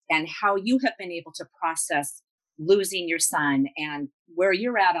journey and how you have been able to process losing your son and where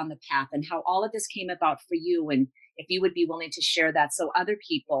you're at on the path and how all of this came about for you. And if you would be willing to share that so other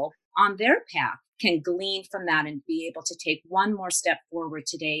people on their path can glean from that and be able to take one more step forward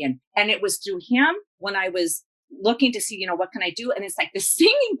today. And it was through him when I was looking to see, what can I do? And it's like the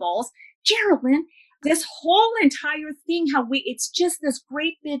singing bowls, Geraldine, this whole entire thing, it's just this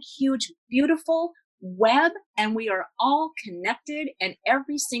great, big, huge, beautiful web, and we are all connected, and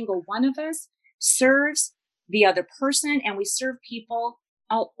every single one of us serves the other person, and we serve people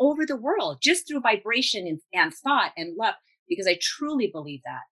all over the world just through vibration and thought and love, because I truly believe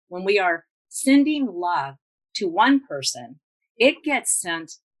that when we are sending love to one person, it gets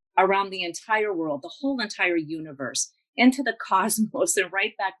sent around the entire world, the whole entire universe, into the cosmos and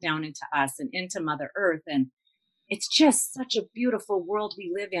right back down into us and into Mother Earth. And it's just such a beautiful world we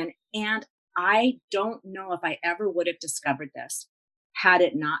live in. And I don't know if I ever would have discovered this had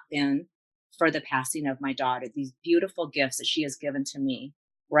it not been for the passing of my daughter, these beautiful gifts that she has given to me,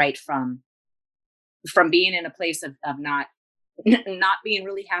 right from being in a place of not being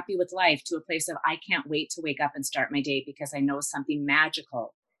really happy with life to a place of I can't wait to wake up and start my day because I know something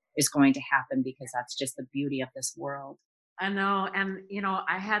magical is going to happen, because that's just the beauty of this world. I know. And,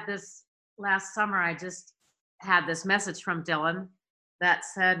 I had this last summer, I just had this message from Dylan that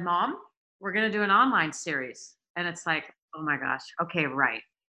said, Mom, we're going to do an online series. And it's like, oh my gosh. Okay. Right.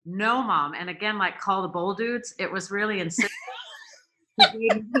 No, Mom. And again, like Call the Bowl Dudes, it was really insistent. He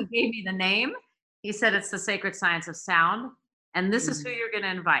gave me the name. He said, it's the sacred science of sound. And this is who you're going to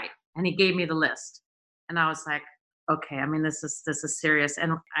invite. And he gave me the list. And I was like, okay, I mean, this is serious.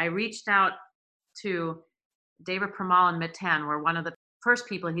 And I reached out to David Pramal and Miten were one of the first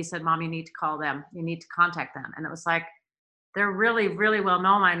people. He said, Mom, you need to call them. You need to contact them. And it was like, they're really, really well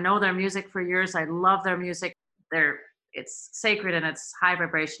known. I know their music for years. I love their music. It's sacred and it's high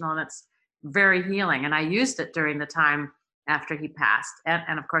vibrational and it's very healing. And I used it during the time after he passed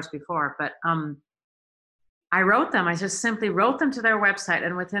and of course before. But I wrote them. I just simply wrote them to their website.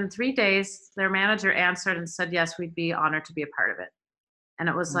 And within 3 days, their manager answered and said, yes, we'd be honored to be a part of it. And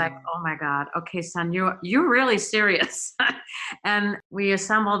it was like, oh my God, okay, son, you're really serious. And we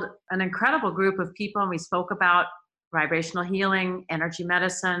assembled an incredible group of people and we spoke about vibrational healing, energy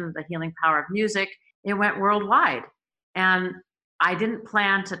medicine, the healing power of music. It went worldwide. And I didn't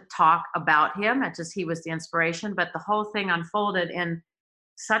plan to talk about him. He was the inspiration, but the whole thing unfolded in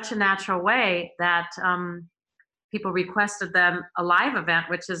such a natural way that people requested them a live event,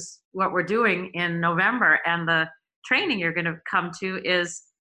 which is what we're doing in November. And the training you're going to come to is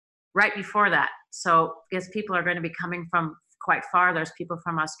right before that. So because people are going to be coming from quite far. There's people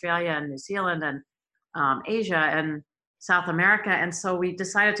from Australia and New Zealand and Asia and South America. And so we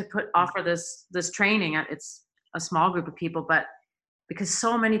decided to offer this training. It's a small group of people, but because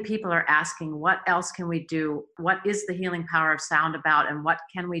so many people are asking, what else can we do? What is the healing power of sound about? And what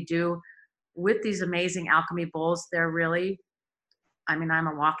can we do with these amazing alchemy bowls? They're really, I'm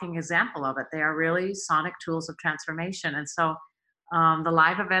a walking example of it. They are really sonic tools of transformation. And so the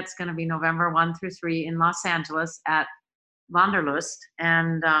live event's going to be November 1 through 3 in Los Angeles at Wanderlust.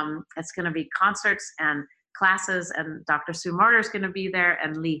 And it's going to be concerts and classes, and Dr. Sue Morter is going to be there,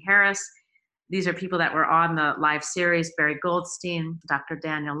 and Lee Harris. These are people that were on the live series: Barry Goldstein, Dr.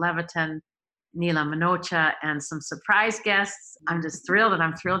 Daniel Levitin, Neela Minocha, and some surprise guests. I'm just thrilled, and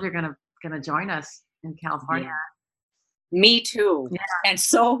I'm thrilled you're going to join us in California. Yeah. Me too. Yeah. And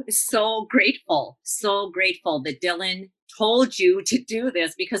so grateful that Dylan told you to do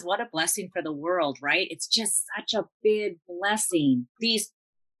this, because what a blessing for the world, right? It's just such a big blessing. These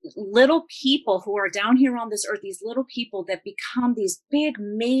little people who are down here on this earth, these little people that become these big,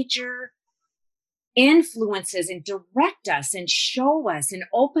 major influences and direct us and show us and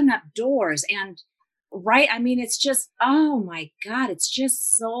open up doors. And right, it's just, oh my God, it's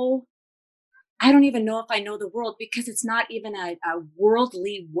just so, I don't even know if I know the word, because it's not even a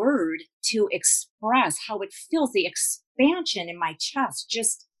worldly word to express how it feels, the expansion in my chest,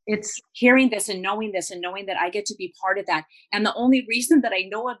 just It's hearing this and knowing that I get to be part of that. And the only reason that I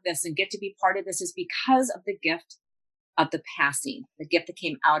know of this and get to be part of this is because of the gift of the gift that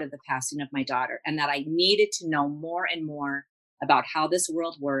came out of the passing of my daughter, and that I needed to know more and more about how this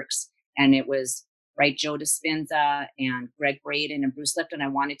world works. And it was right, Joe Dispenza and Greg Braden and Bruce Lipton. I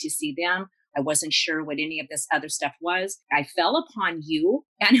wanted to see them. I wasn't sure what any of this other stuff was. I fell upon you,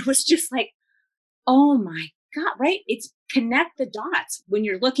 and it was just like, oh my God, right? It's connect the dots when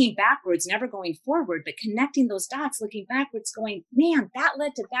you're looking backwards, never going forward, but connecting those dots, looking backwards, going, man, that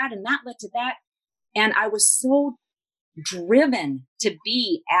led to that and that led to that. And I was so driven to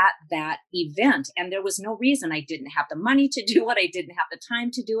be at that event. And there was no reason. I didn't have the money to do it. I didn't have the time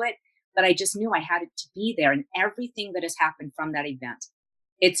to do it, but I just knew I had to be there. And everything that has happened from that event,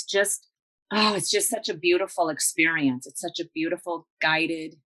 it's just, oh, it's just such a beautiful experience. It's such a beautiful,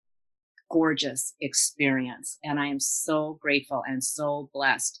 guided, gorgeous experience. And I am so grateful and so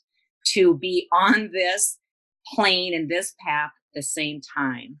blessed to be on this plane and this path at the same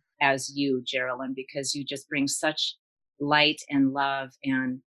time as you, Geraldine, because you just bring such light and love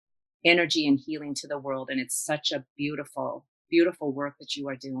and energy and healing to the world. And it's such a beautiful, beautiful work that you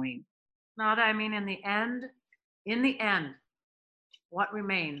are doing. not, I mean, in the end, what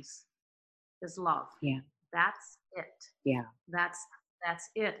remains is love. Yeah. That's it. Yeah. That's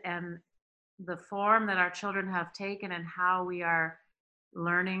it. And the form that our children have taken and how we are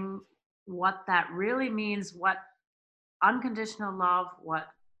learning what that really means, what unconditional love, what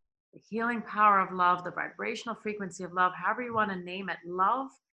the healing power of love, the vibrational frequency of love, however you want to name it, love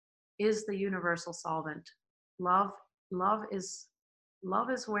is the universal solvent. Love, love is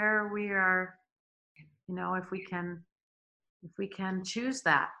where we are, if we can choose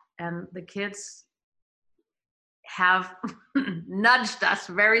that. And the kids have nudged us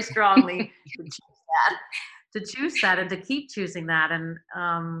very strongly to choose that and to keep choosing that. And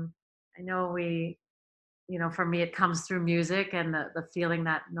I know for me, it comes through music and the feeling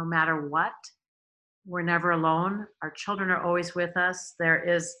that no matter what, we're never alone. Our children are always with us. There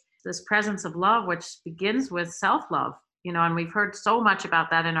is this presence of love, which begins with self-love, and we've heard so much about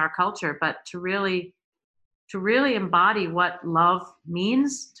that in our culture, but to really embody what love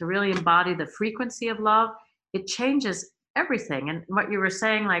means, to really embody the frequency of love, it changes everything. And what you were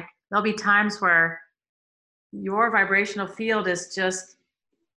saying, like, there'll be times where your vibrational field is just,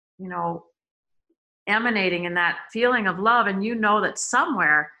 emanating in that feeling of love. And that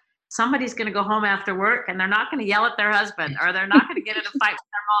somewhere somebody's going to go home after work and they're not going to yell at their husband or they're not going to get in a fight with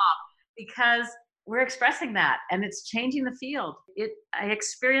their mom because we're expressing that, and it's changing the field. I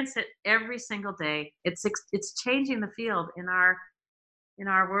experience it every single day. It's changing the field in our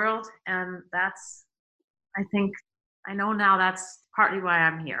world. And I know now that's partly why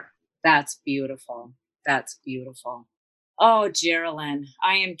I'm here. That's beautiful. That's beautiful. Oh, Geraldine,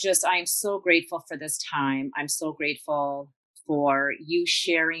 I am so grateful for this time. I'm so grateful for you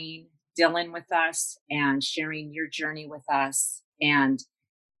sharing Dylan with us and sharing your journey with us. And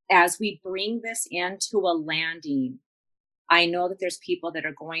as we bring this into a landing, I know that there's people that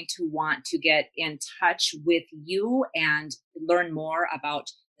are going to want to get in touch with you and learn more about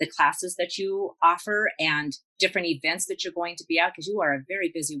the classes that you offer and different events that you're going to be at, because you are a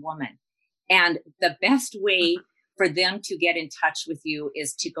very busy woman. And the best way for them to get in touch with you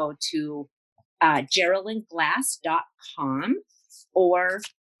is to go to GeraldineGlass.com or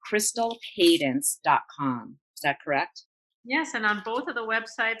CrystalCadence.com. Is that correct? Yes, and on both of the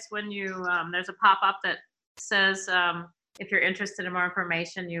websites, when you there's a pop-up that says if you're interested in more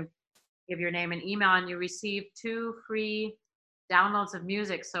information, you give your name and email, and you receive 2 free downloads of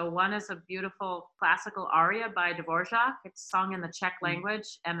music. So one is a beautiful classical aria by Dvorak. It's sung in the Czech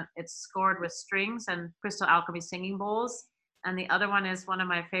language, and it's scored with strings and Crystal Alchemy singing bowls. And the other one is one of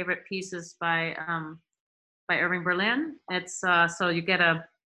my favorite pieces by Irving Berlin. It's so you get a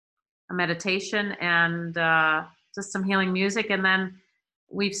meditation and just some healing music. And then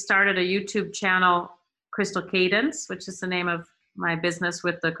we've started a YouTube channel, Crystal Cadence, which is the name of my business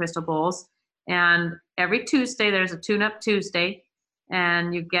with the crystal bowls. And every Tuesday, there's a Tune-Up Tuesday,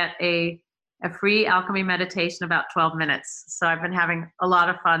 and you get a free alchemy meditation about 12 minutes. So I've been having a lot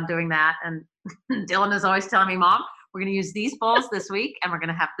of fun doing that. And Dylan is always telling me, Mom, we're going to use these bowls this week, and we're going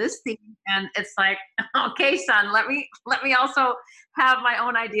to have this theme. And it's like, okay, son, let me also have my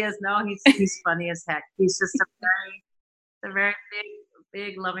own ideas. No, he's funny as heck. He's just a very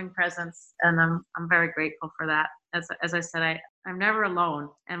big loving presence, and I'm very grateful for that. As I said, I'm never alone.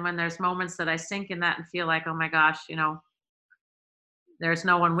 And when there's moments that I sink in that and feel like, oh my gosh, there's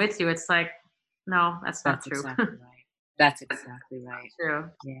no one with you, it's like, no, that's not true. Exactly right. That's exactly right. True.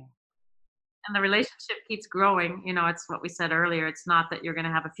 Yeah. and the relationship keeps growing. It's what we said earlier. It's not that you're going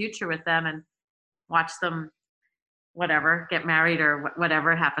to have a future with them and watch them, whatever, get married or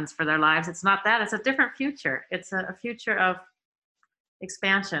whatever happens for their lives. It's not that. It's a different future. It's a future of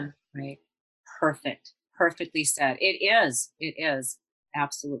expansion. Right. Perfect. Perfectly said. It is. It is.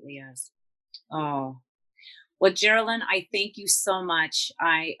 Absolutely is. Oh. Well, Geraldine, I thank you so much.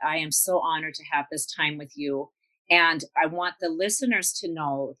 I am so honored to have this time with you. And I want the listeners to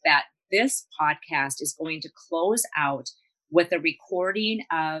know that this podcast is going to close out with a recording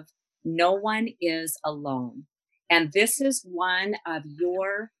of No One Is Alone. And this is one of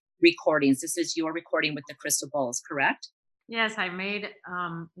your recordings. This is your recording with the Crystal Bowls, correct? Yes, I made, it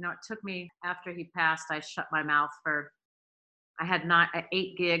took me, after he passed, I shut my mouth I had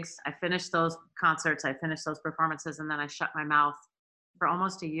 8 gigs. I finished those concerts, I finished those performances, and then I shut my mouth for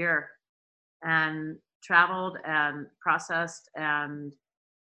almost a year and traveled and processed. And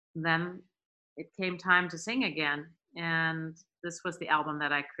then it came time to sing again. And this was the album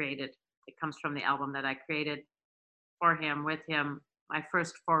that I created. It comes from the album that I created for him, with him, my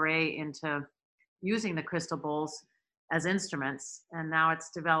first foray into using the crystal bowls as instruments. And now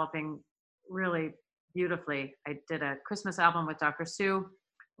it's developing really beautifully. I did a Christmas album with Dr. Sue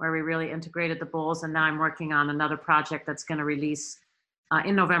where we really integrated the bowls, and now I'm working on another project that's going to release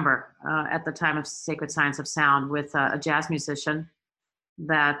in November at the time of Sacred Science of Sound with a jazz musician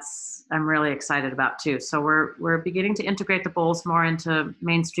that's I'm really excited about too. So we're beginning to integrate the bowls more into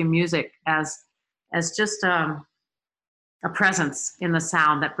mainstream music as just a presence in the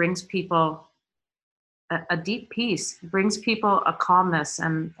sound that brings people a deep peace, brings people a calmness,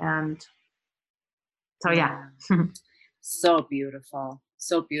 and so yeah. So beautiful.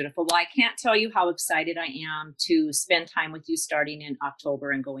 So beautiful. Well, I can't tell you how excited I am to spend time with you starting in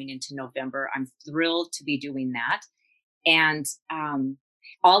October and going into November. I'm thrilled to be doing that. And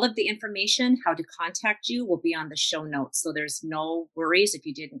all of the information, how to contact you, will be on the show notes. So there's no worries if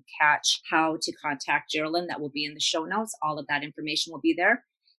you didn't catch how to contact Geraldine. That will be in the show notes. All of that information will be there.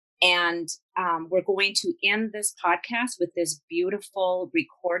 And we're going to end this podcast with this beautiful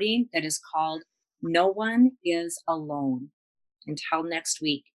recording that is called No One Is Alone. Until next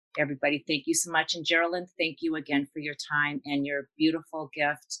week, everybody, thank you so much. And Geraldine, thank you again for your time and your beautiful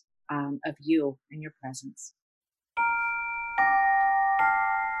gift of you and your presence.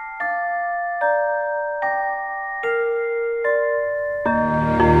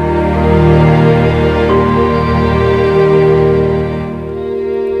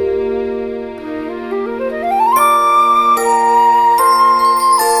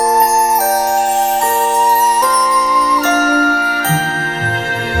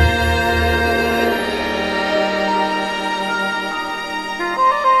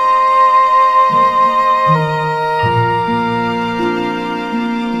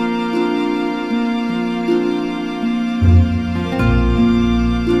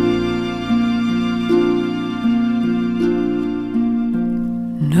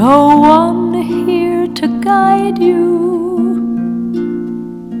 No one here to guide you.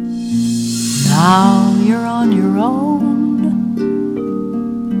 Now you're on your own.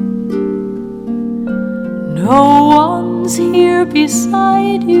 No one's here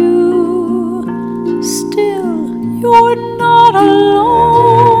beside you. Still, you're not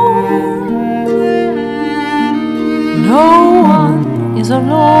alone. No one is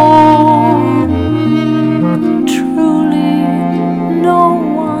alone. Truly, no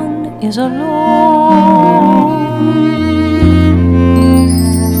one is alone.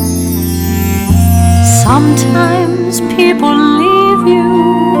 Sometimes people leave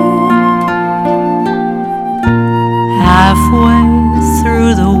you halfway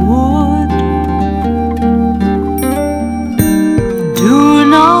through the wood. Do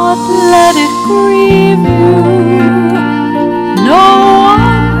not let it grieve you. No one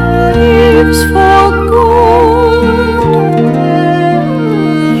leaves for good.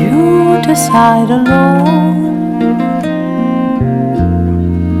 You decide alone,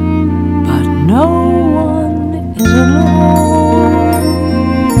 but no one is alone.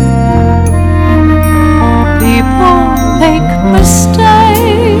 People make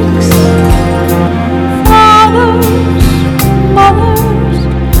mistakes. Fathers, mothers,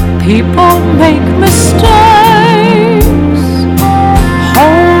 people make mistakes,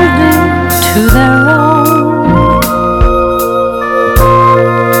 holding to their own,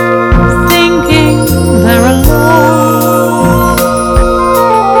 thinking they're alone.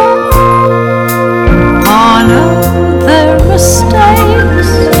 Honor their mistakes.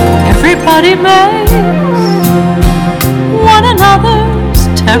 Everybody makes one another's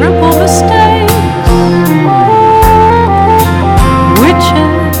terrible mistakes.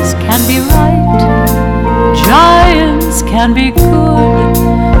 Witches can be right, can be good.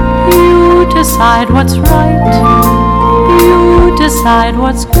 You decide what's right. You decide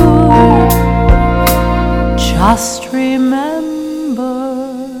what's good. Just remember,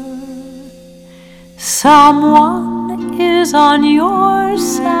 someone is on your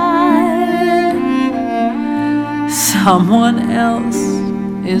side. Someone else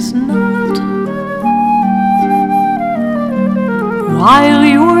is not. While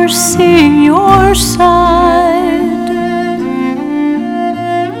you're seeing your side,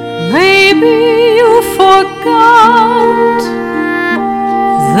 maybe you forgot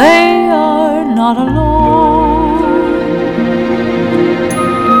they are not alone.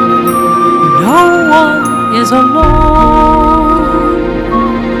 No one is alone.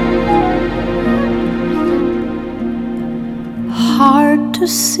 Hard to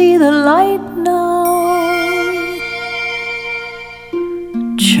see the light now.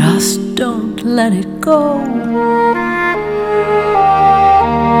 Just don't let it go.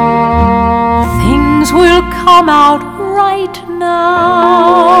 Things will come out right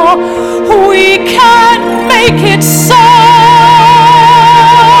now. We can make it so.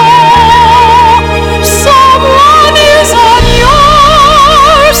 Someone is on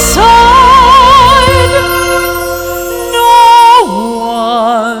your side. No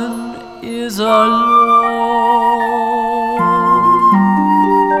one is alone.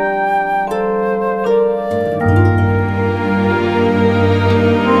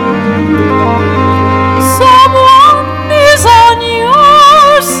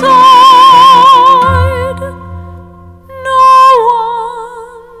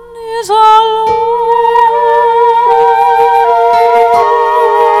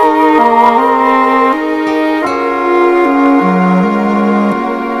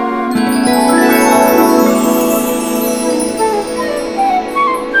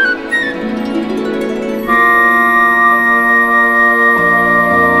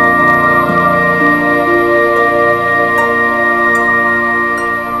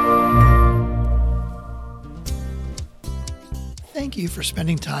 Thank you for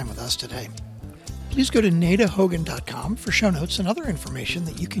spending time with us today. Please go to nadahogan.com for show notes and other information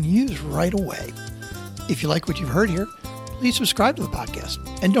that you can use right away. If you like what you've heard here, please subscribe to the podcast.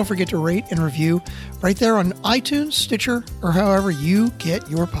 And don't forget to rate and review right there on iTunes, Stitcher, or however you get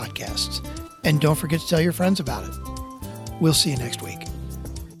your podcasts. And don't forget to tell your friends about it. We'll see you next week.